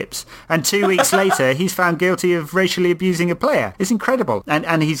Championships and 2 weeks later he's found guilty of racially abusing a player. It's incredible.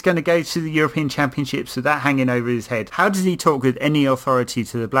 And he's going to go to the European Championships with that hanging over his head. How does he talk with any authority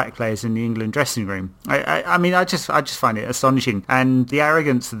to the black players in the England dressing room? I mean, I just find it astonishing. And the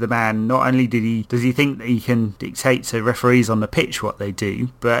arrogance of the man, not only does he think that he can dictate to referees on the pitch what they do,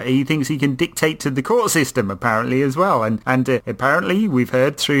 but he thinks he can dictate to the court system apparently as well. And apparently we've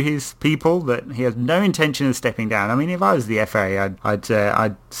heard through his people that he has no intention of stepping down. I mean, if I was the FA,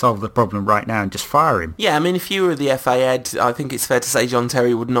 I'd solve the problem right now and just fire him. Yeah, I mean, if you were the FA, Ed, I think it's fair to say John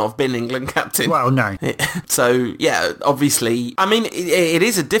Terry would not have been England captain. Well, no. So, yeah, obviously, I mean, it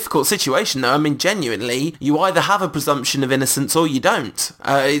is a difficult situation, though. I mean, genuinely, you either have a presumption of innocence or you don't.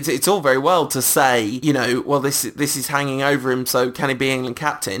 It's all very well to say, well, this is hanging over him, so can he be England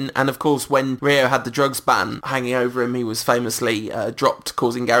captain? And, of course, when Rio had the drugs ban hanging over him, he was famously dropped,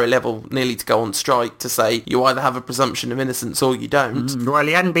 causing Gary Neville nearly to go on strike to say, you either have a presumption of innocence or you don't. Well,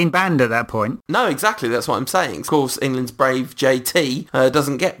 he hadn't been banned at that point. No, exactly, that's what I'm saying. Of course, England's brave JT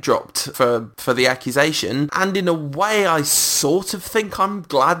doesn't get dropped for the accusation, and in a way, I sort of think I'm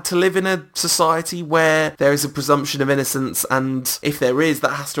glad to live in a society where there is a presumption of innocence, and if there is,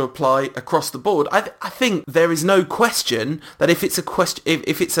 that has to apply across the board. I think there is no question that if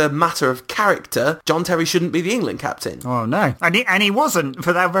it's a matter of character, John Terry shouldn't be the England captain. Oh no, and he wasn't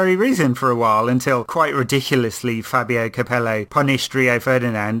for that very reason for a while, until quite ridiculously Fabio Capello punished Rio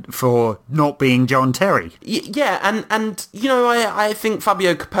Ferdinand for not being John Terry. Yeah, and I think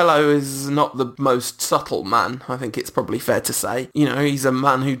Fabio Capello is not the most subtle man. I think it's probably fair to say. He's a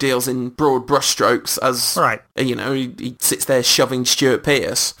man who deals in broad brushstrokes as, right. He sits there shoving Stuart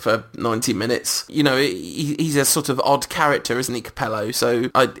Pearce for 90 minutes. He's a sort of odd character, isn't he, Capello? So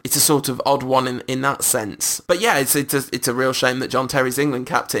it's a sort of odd one in that sense. But yeah, it's a real shame that John Terry's England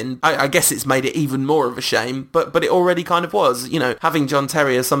captain. I guess it's made it even more of a shame, but it already kind of was. Having John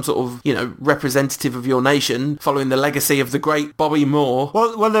Terry as some sort of, representative of your nation, following the legacy of the great Bobby Moore.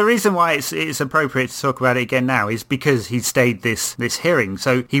 Well, the reason why it's appropriate to talk about it again now is because he stayed this hearing.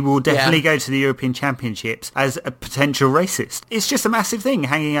 So he will definitely go to the European Championships as a potential racist. It's just a massive thing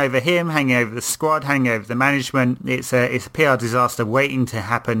hanging over him, hanging over the squad, hanging over the management. It's a PR disaster waiting to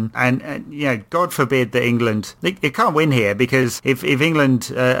happen. And God forbid that England, it can't win here, because if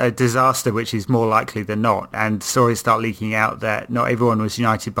England a disaster, which is more likely than not, and stories start leaking out that not everyone was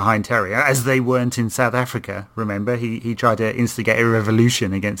united behind Terry, as they weren't in South Africa. Remember, he tried to instigate a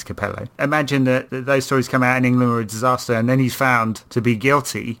revolution against Capello. Imagine that those stories come come out in England were a disaster and then he's found to be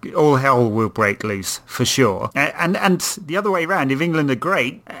guilty, all hell will break loose, for sure. And the other way around, if England are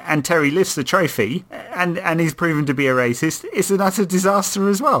great and Terry lifts the trophy and he's proven to be a racist, it's an utter disaster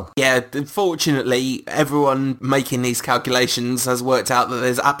as well. Yeah, fortunately, everyone making these calculations has worked out that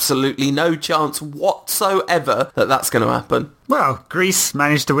there's absolutely no chance whatsoever that that's going to happen. Well, Greece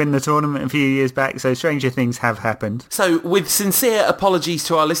managed to win the tournament a few years back, so stranger things have happened. So, with sincere apologies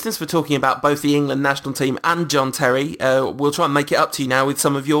to our listeners for talking about both the England national team and John Terry, we'll try and make it up to you now with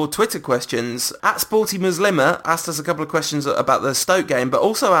some of your Twitter questions. At Sporty Muslima asked us a couple of questions about the Stoke game, but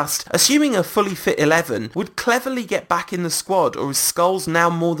also asked, assuming a fully fit 11, would Cleverley get back in the squad, or is Scholes now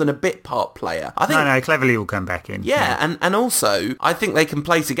more than a bit part player? I think No, Cleverley will come back in. Yeah, and also, I think they can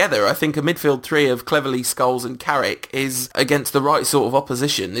play together. I think a midfield three of Cleverley, Scholes and Carrick is, against the right sort of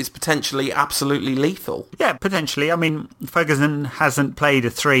opposition, is potentially absolutely lethal. Yeah, potentially. I mean, Ferguson hasn't played a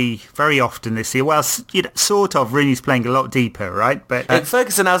three very often this year. Well, sort of. Rooney's playing a lot deeper, right? But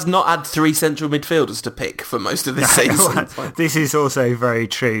Ferguson has not had three central midfielders to pick for most of this season. This is also very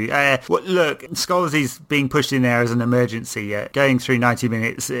true. Look, Scholes is being pushed in there as an emergency. Going through 90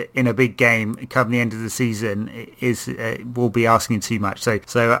 minutes in a big game come the end of the season will be asking too much. So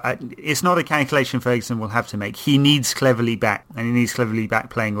it's not a calculation Ferguson will have to make. He needs Cleverley back, and he needs Cleverley back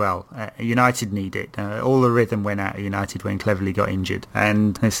playing well. United need it. All the rhythm went out of United when Cleverley got injured,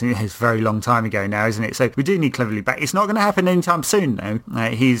 and it's a very long time ago now, isn't it? So we do need Cleverley back. It's not going to happen anytime soon, though.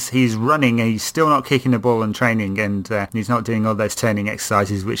 He's running, and he's still not kicking the ball and training, and he's not doing all those turning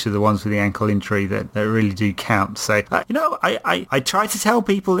exercises, which are the ones with the ankle injury that really do count. So, I try to tell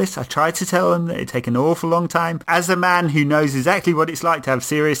people this. I try to tell them that it take an awful long time. As a man who knows exactly what it's like to have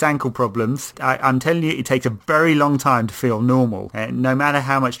serious ankle problems, I'm telling you, it takes a very long time to feel normal, no matter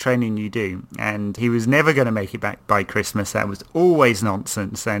how much training you do. And he was never going to make it back by Christmas. That was always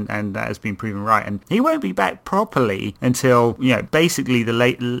nonsense, and that has been proven right. And he won't be back properly until, basically the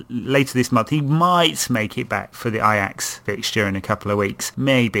later this month. He might make it back for the Ajax fixture in a couple of weeks,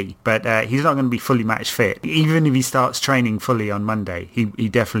 maybe, but he's not going to be fully match fit. Even if he starts training fully on Monday, he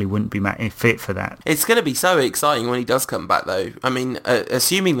definitely wouldn't be fit for that. It's going to be so exciting when he does come back, though. I mean,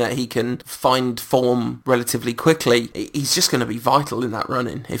 assuming that he can find form relatively quickly, he's just going to be vital in that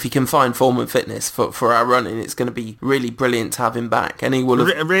running. If he can find form and fitness for our running, it's going to be really brilliant to have him back. And he will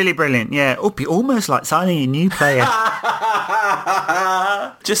have... Really brilliant, yeah. It'll be almost like signing a new player.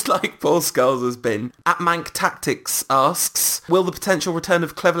 Just like Paul Scholes has been. At Mank Tactics asks, will the potential return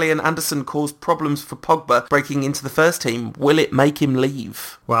of Cleverley and Anderson cause problems for Pogba breaking into the first team? Will it make him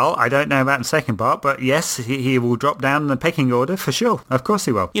leave? Well, I don't know about the second part, but yes, he will drop down the pecking order for sure. Of course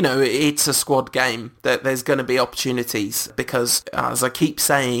he will. It's a squad game. There's going to be opportunities because, as I keep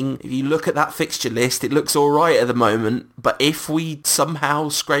saying, if you look at that fixture list, it looks all right at the moment. But if we somehow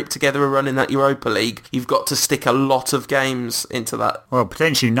scrape together a run in that Europa League, you've got to stick a lot of games into that. Well,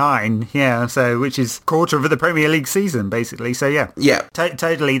 potentially 9, yeah. So, which is quarter of the Premier League season, basically. So, yeah. Yeah.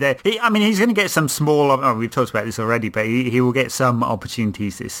 Totally there. He's going to get some small... we've talked about this already, but he will get some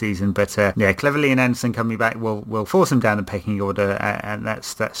opportunities this season. But, Cleverley and Anderson coming back will force him down the pecking order, and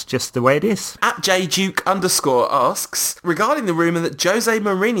that's just the way it is. At JDuke_ asks, regarding the rumour that Jose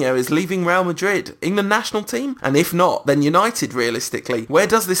Mourinho is leaving Real Madrid, England national team? And if not, then United, realistically. Where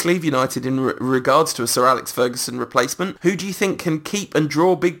does this leave United in regards to a Sir Alex Ferguson replacement? Who do you think can keep and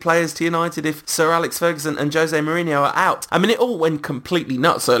draw big players to United if Sir Alex Ferguson and Jose Mourinho are out? I mean, it all went completely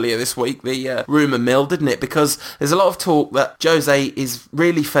nuts earlier this week, the rumour mill, didn't it? Because there's a lot of talk that Jose is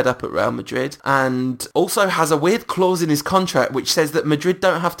really fed up at Real Madrid and also has a weird clause in his contract which says that Madrid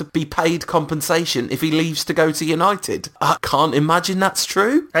don't have to be paid compensation if he leaves to go to United. I can't imagine that's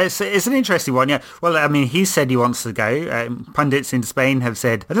true. It's an interesting one, yeah. Well, I mean, he said he wants to go. Pundits in Spain have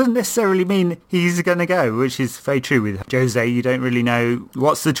said it doesn't necessarily mean he's going to go, which is very true with Jose. You don't really know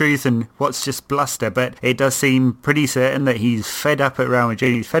what's the truth and what's just bluster, but it does seem pretty certain that he's fed up at Real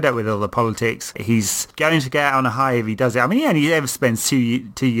Madrid. He's fed up with all the politics. He's going to get out on a high if he does it. I mean, he only ever spends two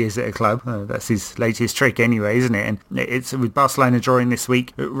years at a club. That's his latest trick anyway, isn't it? And it's with Barcelona drawing this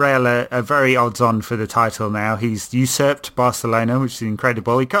week. Real are very odds-on for the title now. He's usurped Barcelona, which is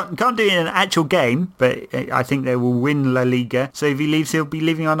incredible. He can't do it in an actual game, but I think they will win La Liga. So if he leaves, he'll be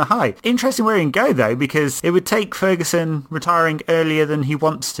leaving on a high. Interesting where he can go, though, because it would take Ferguson retiring earlier than he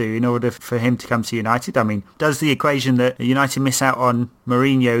wants to in order for him to come to United. I mean, does the equation that United miss out on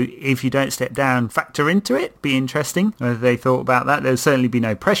Mourinho if you don't step down factor into it? Be interesting whether they thought about that. There'll certainly be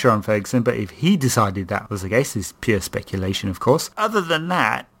no pressure on Ferguson, but if he decided that was the case, it's pure speculation, of course. Other than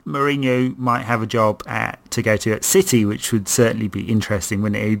that, Mourinho might have a job at to go to at City, which would certainly be interesting,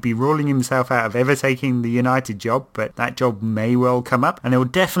 wouldn't it? He'd be ruling himself out of ever taking the United job, but that job may well come up. And there will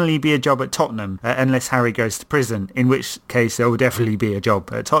definitely be a job at Tottenham, unless Harry goes to prison, in which case there will definitely be a job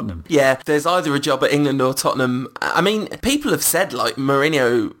at Tottenham. Yeah, there's either a job at England or Tottenham. I mean, people have said, like,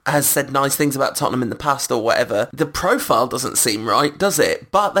 Mourinho has said nice things about Tottenham in the past or whatever. The profile doesn't seem right, does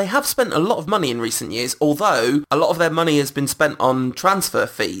it? But they have spent a lot of money in recent years, although a lot of their money has been spent on transfer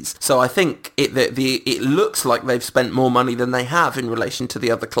fees. So I think it looks like they've spent more money than they have in relation to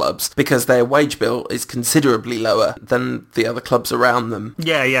the other clubs, because their wage bill is considerably lower than the other clubs around them.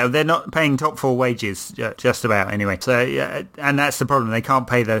 Yeah, they're not paying top four wages, just about anyway. So, yeah, and that's the problem. They can't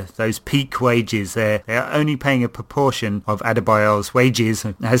pay those peak wages. They're only paying a proportion of Adebayor's wages.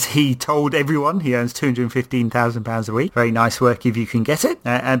 As he told everyone, he earns £215,000 a week. Very nice work if you can get it.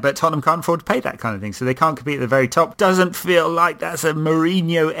 But Tottenham can't afford to pay that kind of thing, so they can't compete at the very top. Doesn't feel like that's a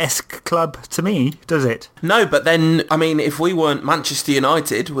Mourinho-esque club to me, does it? No, but then, I mean, if we weren't Manchester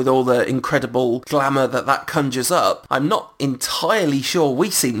United, with all the incredible glamour that conjures up, I'm not entirely sure we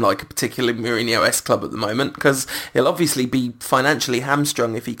seem like a particularly Mourinho-esque club at the moment, because he'll obviously be financially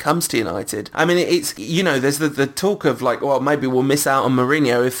hamstrung if he comes to United. I mean, it's, you know, there's the talk of like, well, maybe we'll miss out on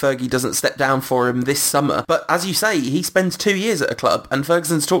Mourinho if Fergie doesn't step down for him this summer. But as you say, he spends 2 years at a club, and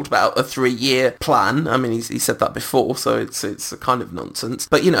Ferguson's talked about a 3-year plan. I mean, he said that before, so it's a kind of nonsense.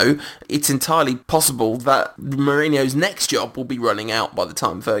 But, you know, it's entirely possible that Mourinho's next job will be running out by the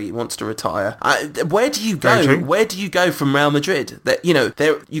time Fergie wants to retire. Where do you go? Where do you go from Real Madrid? That, you know,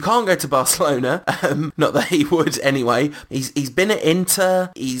 you can't go to Barcelona. Not that he would anyway. He's been at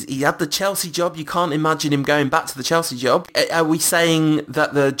Inter. He had the Chelsea job. You can't imagine him going back to the Chelsea job. Are we saying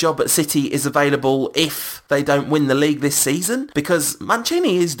that the job at City is available if they don't win the league this season? Because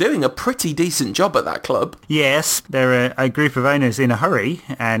Mancini is doing a pretty decent job at that club. Yes, they're a group of owners in a hurry,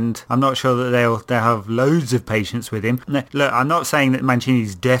 and I'm not sure that they'll have loads of patience with him. No, look, I'm not saying that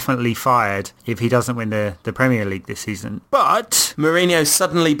Mancini's definitely fired if he doesn't win the Premier League this season, but Mourinho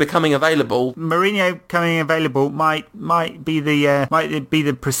suddenly becoming available. Mourinho coming available might be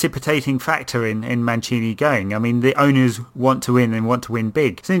the precipitating factor in Mancini going. I mean, the owners want to win and want to win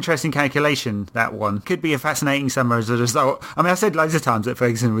big. It's an interesting calculation, that one. Could be a fascinating summer as a result. I mean, I said loads of times that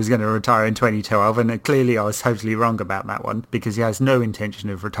Ferguson was going to retire in 2012, and clearly I was totally wrong about that one, because he has no intention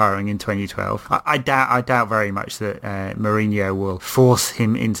of retiring in 2012. I doubt very much that Mourinho will force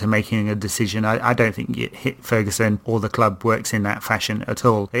him into making a decision. I don't think Ferguson or the club works in that fashion at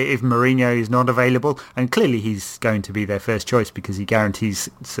all. If Mourinho is not available, and clearly he's going to be their first choice because he guarantees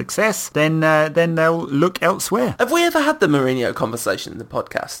success, then they'll look elsewhere. Have we ever had the Mourinho conversation in the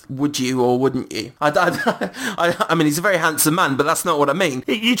podcast? Would you or wouldn't you? I mean, he's a very handsome man, but that's not what I mean.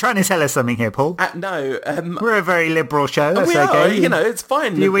 You're trying to tell us something here, Paul? No. We're a very liberal show. That's we okay. Are, you know, it's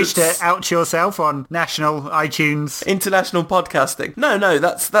fine. Do you wish to out yourself on national iTunes? International podcasting. No,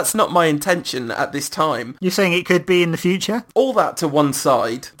 that's not my intention at this time. You're saying it could be in the future? All that to one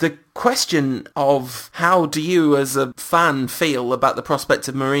side. The question of how do you as a fan feel about the prospect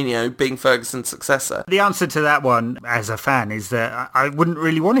of Mourinho being Ferguson's successor? The answer to that one as a fan is that I wouldn't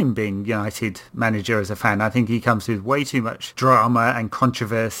really want him being United manager as a fan. I think he comes with way too much drama and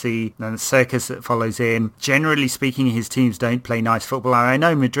controversy and the circus that follows in. Generally speaking, his teams don't play nice football. I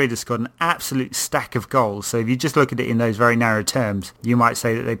know Madrid has got an absolute stack of goals, so if you just look at it in those very narrow terms, you might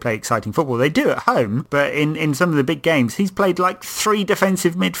say that they play exciting football. They do at home, but in some of the big games, he's played like 3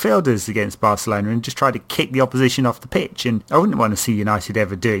 defensive midfielders against Barcelona and just try to kick the opposition off the pitch, and I wouldn't want to see United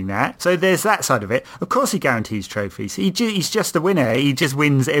ever doing that. So there's that side of it. Of course he guarantees trophies. He's just a winner. He just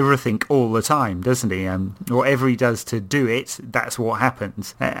wins everything all the time, doesn't he? Whatever he does to do it, that's what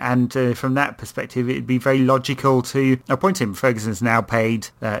happens. And from that perspective, it'd be very logical to appoint him. Ferguson's now paid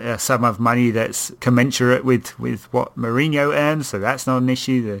a sum of money that's commensurate with what Mourinho earns, so that's not an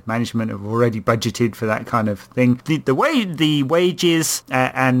issue. The management have already budgeted for that kind of thing. The way the wages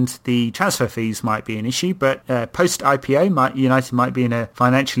and the transfer fees might be an issue, but post-IPO, United might be in a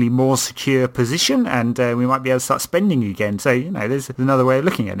financially more secure position, and we might be able to start spending again. So, you know, there's another way of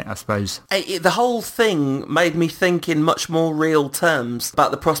looking at it, I suppose. The whole thing made me think in much more real terms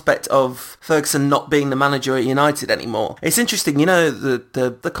about the prospect of Ferguson not being the manager at United anymore. It's interesting, you know,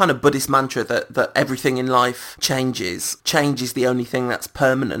 the kind of Buddhist mantra that everything in life changes. Change is the only thing that's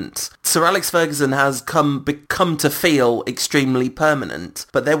permanent. Sir Alex Ferguson has become to feel extremely permanent,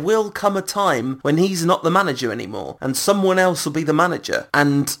 but there will come a time when he's not the manager anymore and someone else will be the manager,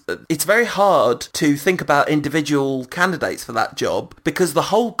 and it's very hard to think about individual candidates for that job because the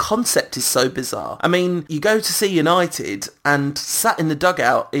whole concept is so bizarre. I mean, you go to see United and sat in the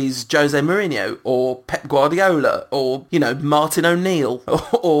dugout is Jose Mourinho or Pep Guardiola or, you know, Martin O'Neill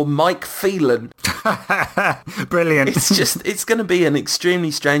or Mike Phelan. Brilliant. It's going to be an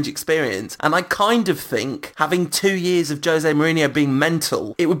extremely strange experience. And I kind of think having 2 years of Jose Mourinho being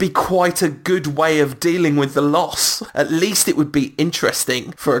mental, it would be quite a good way of dealing with the loss. At least it would be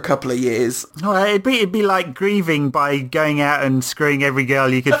interesting for a couple of years. Well, it'd be like grieving by going out and screwing every girl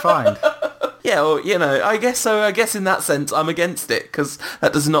you could find. Yeah, well, you know, I guess so. I guess in that sense, I'm against it, because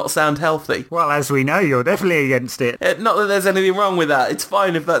that does not sound healthy. Well, as we know, you're definitely against it. Not that there's anything wrong with that. It's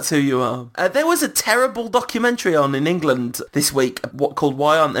fine if that's who you are. There was a terrible documentary on in England this week, called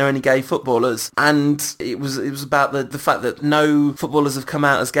Why Aren't There Any Gay Footballers? And it was about the fact that no footballers have come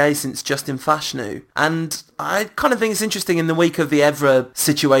out as gay since Justin Fashanu. And I kind of think it's interesting in the week of the Evra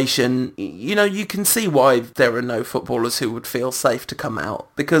situation, you know, you can see why there are no footballers who would feel safe to come out,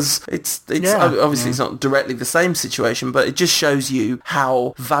 because it's obviously it's not directly the same situation, but it just shows you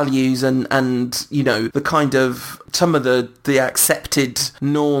how values and you know, the kind of some of the accepted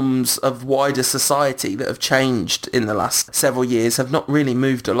norms of wider society that have changed in the last several years have not really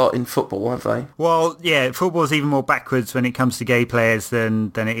moved a lot in football, have they? Well, yeah, football's even more backwards when it comes to gay players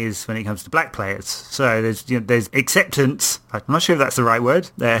than it is when it comes to black players. So there's acceptance, I'm not sure if that's the right word,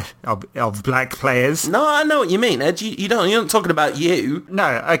 of black players. No, I know what you mean, Ed. You're not talking about you.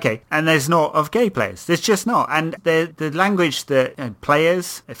 No, okay. And there's not of gay players. There's just not. And the language that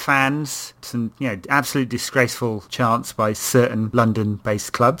players, fans, some absolute disgraceful chants by certain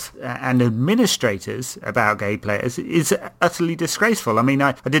London-based clubs and administrators about gay players is utterly disgraceful. I mean,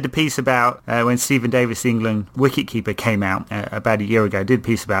 I did a piece about when Stephen Davis, the England wicketkeeper, came out about a year ago. I did a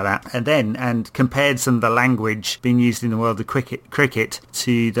piece about that, and compared some of the language being used in the world of cricket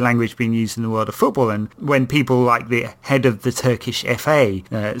to the language being used in the world of football. And when people like the head of the Turkish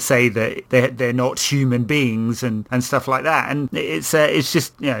FA say that they're not human beings and stuff like that, and it's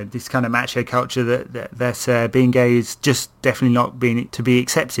just this kind of macho culture that being gay is just definitely not being to be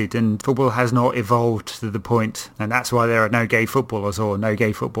accepted, and football has not evolved to the point, and that's why there are no gay footballers or no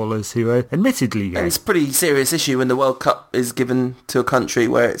gay footballers who are admittedly gay. And it's a pretty serious issue when the World Cup is given to a country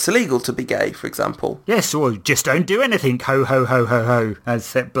where it's illegal to be gay, for example. Yes, or just don't do anything, ho ho ho ho ho, as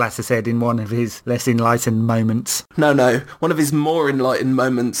Sepp Blatter said in one of his less enlightened moments. No, one of his more enlightened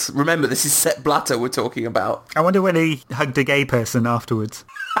moments. Remember, this is Sepp Blatter we're talking about. I wonder when he hugged a gay person afterwards.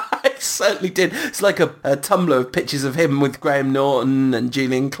 I certainly did. It's like a Tumblr of pictures of him with Graham Norton and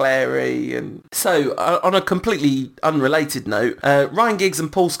Julian Clary. And so, on a completely unrelated note, Ryan Giggs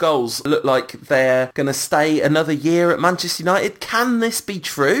and Paul Scholes look like they're going to stay another year at Manchester United. Can this be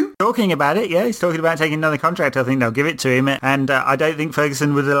true? Talking about it, yeah. He's talking about taking another contract. I think they'll give it to him. And I don't think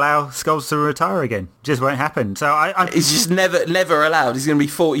Ferguson would allow Scholes to retire again. Just won't happen. So It's just never allowed. He's going to be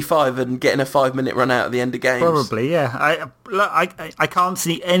 45 and getting a 5-minute run out at the end of games. Probably, yeah. I can't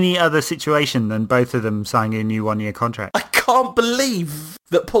see any other situation than both of them signing a new 1-year contract. I can't believe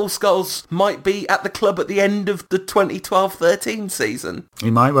that Paul Scholes might be at the club at the end of the 2012-13 season. He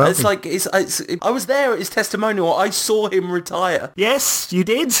might well be. I was there at his testimonial. I saw him retire. Yes, you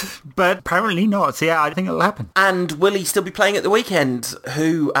did, but apparently not. So yeah, I think it'll happen. And will he still be playing at the weekend?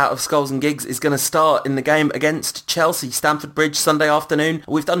 Who out of Scholes and Giggs is going to start in the game against Chelsea, Stamford Bridge, Sunday afternoon?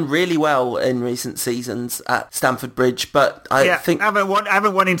 We've done really well in recent seasons at Stamford Bridge, but I think... haven't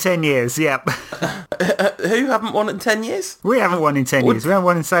won in 10 years, yeah. Who haven't won in 10 years? We haven't won in 10 years. We haven't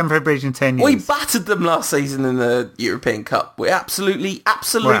won in Stamford Bridge in 10 years. We battered them last season in the European Cup. We absolutely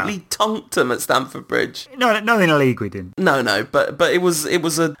tonked them at Stamford Bridge. No, not in a league we didn't. No, but it was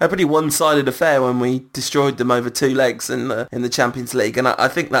a pretty one-sided affair when we destroyed them over 2 legs in the Champions League, and I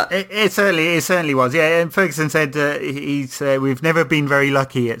think that it certainly was. Yeah, and Ferguson said we've never been very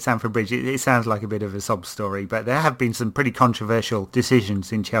lucky at Stamford Bridge. It sounds like a bit of a sob story, but there have been some pretty controversial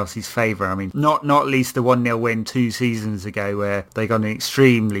decisions in Chelsea's favour. I mean, not least the 1-0 win 2 seasons ago, where they got an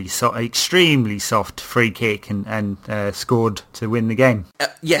extremely soft free kick and scored to win the game.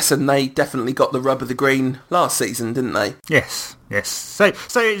 Yes, and they definitely got the rub of the green last season, didn't they? Yes. So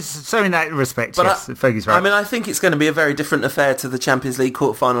in that respect, but yes, Fergie's right. I mean, I think it's going to be a very different affair to the Champions League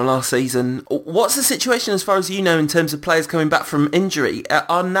quarter-final last season. What's the situation, as far as you know, in terms of players coming back from injury?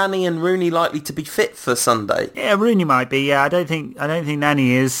 Are Nani and Rooney likely to be fit for Sunday? Yeah, Rooney might be. Yeah, I don't think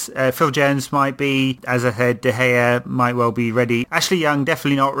Nani is. Phil Jones might be. As I said, De Gea might well be ready. Ashley Young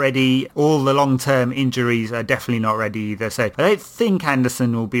definitely not ready. All the long-term injuries are definitely not ready either. So I don't think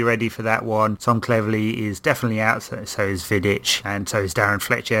Anderson will be ready for that one. Tom Cleverley is definitely out. So is Vidic. bench, and so is Darren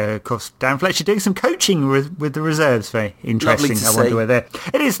Fletcher. Of course, Darren Fletcher doing some coaching with the reserves. Very interesting. I wonder whether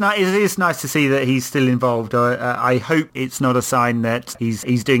it is nice. It is nice to see that he's still involved. I hope it's not a sign that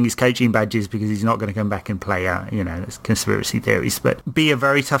he's doing his coaching badges because he's not going to come back and play out. That's conspiracy theories. But be a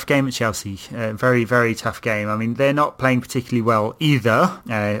very tough game at Chelsea. Very, very tough game. I mean, they're not playing particularly well either,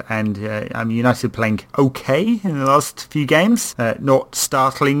 and United playing okay in the last few games. Not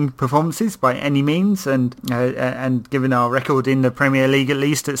startling performances by any means, and given our record in the Premier League, at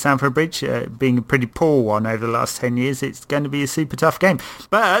least at Stamford Bridge, being a pretty poor one over the last 10 years, it's going to be a super tough game.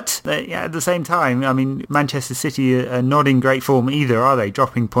 But at the same time, I mean, Manchester City are not in great form either, are they?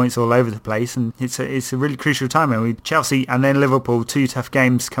 Dropping points all over the place, and it's a really crucial time. I mean, Chelsea and then Liverpool, two tough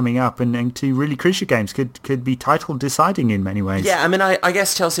games coming up, and two really crucial games could be title deciding in many ways. Yeah, I mean, I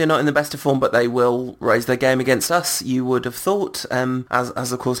guess Chelsea are not in the best of form, but they will raise their game against us, you would have thought,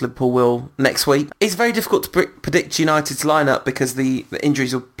 as of course Liverpool will next week. It's very difficult to predict United's lineup because the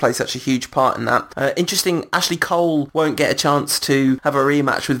injuries will play such a huge part in that. Interesting, Ashley Cole won't get a chance to have a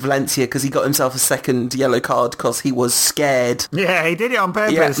rematch with Valencia because he got himself a second yellow card because he was scared. Yeah, he did it on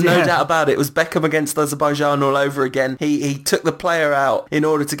purpose. Yeah, no doubt about it. It was Beckham against Azerbaijan all over again. He took the player out in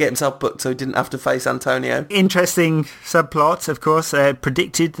order to get himself booked so he didn't have to face Antonio. Interesting subplot, of course,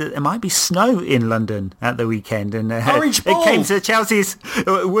 predicted that there might be snow in London at the weekend, and Orange ball. It came to Chelsea's.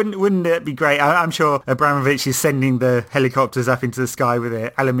 Wouldn't it be great? I'm sure Abramovich is sending the helicopters up into the sky with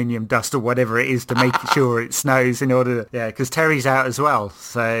aluminium dust or whatever it is to make sure it snows in order. Because Terry's out as well.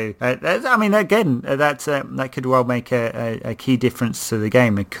 So I mean, again, that could well make a key difference to the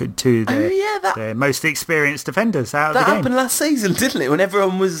game. It could to the most experienced defenders out of the game. That happened last season, didn't it? When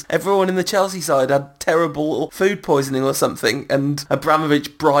everyone in the Chelsea side had terrible food poisoning or something, and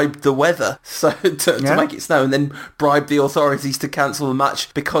Abramovich bribed the weather to make it snow, and then bribed the authorities to cancel the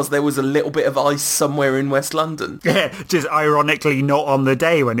match because there was a little bit of ice somewhere in West London. Yeah, just ironically not on the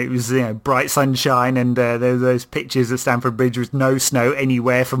day when it was bright sunshine, and there were those pictures of Stamford Bridge with no snow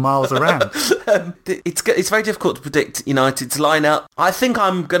anywhere for miles around. It's very difficult to predict United's lineup. I think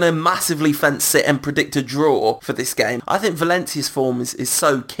I'm going to massively fence it and predict a draw for this game. I think Valencia's form is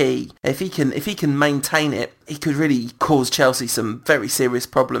so key. If he can maintain it, he could really cause Chelsea some very serious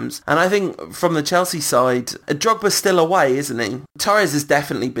problems. And I think from the Chelsea side, Drogba's still away, isn't he? Torres has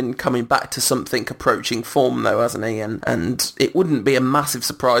definitely been coming back to something approaching form though, hasn't he? And it wouldn't be a massive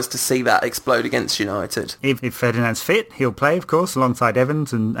surprise to see that explode against United. If Ferdinand's fit, he'll play, of course, alongside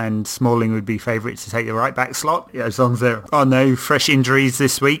Evans, and Smalling would be favourite to take the right-back slot, as long as there are no fresh injuries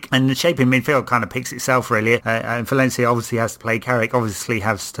this week. And the shape in midfield kind of picks itself, really. And Valencia obviously has to play. Carrick obviously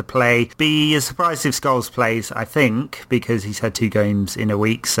has to play. Be surprised if Scholes plays, I think, because he's had 2 games in a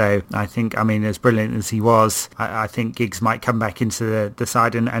week. So I think, I mean, as brilliant as he was, I think Giggs might come back into the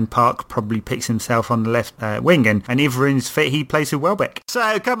side, and Park probably picks himself on the left wing. And if Rune's fit, he plays with Welbeck.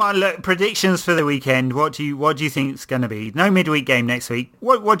 So come on, look, predictions for the weekend. What do you think it's going to be? No midweek game next week.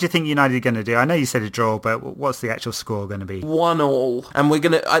 What do you think United are going to do? I know you said a draw, but what's the actual score going to be? 1-1. And we're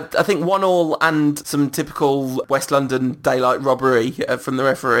going to, I think 1-1 and some typical West London daylight robbery from the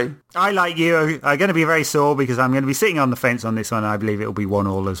referee. I, like you, are going to be very sore because I'm going to be sitting on the fence on this one. I believe it'll be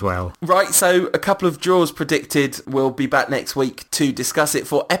 1-1 as well. Right, so a couple of draws predicted. We'll be back next week to discuss it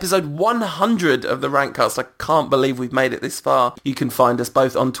for episode 100 of the Rantcast. I can't believe we've made it this far. You can find us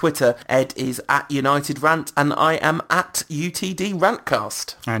both on Twitter. Ed is at United Rant and I am at UTD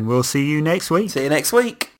Rantcast. And we'll see you next week. See you next week.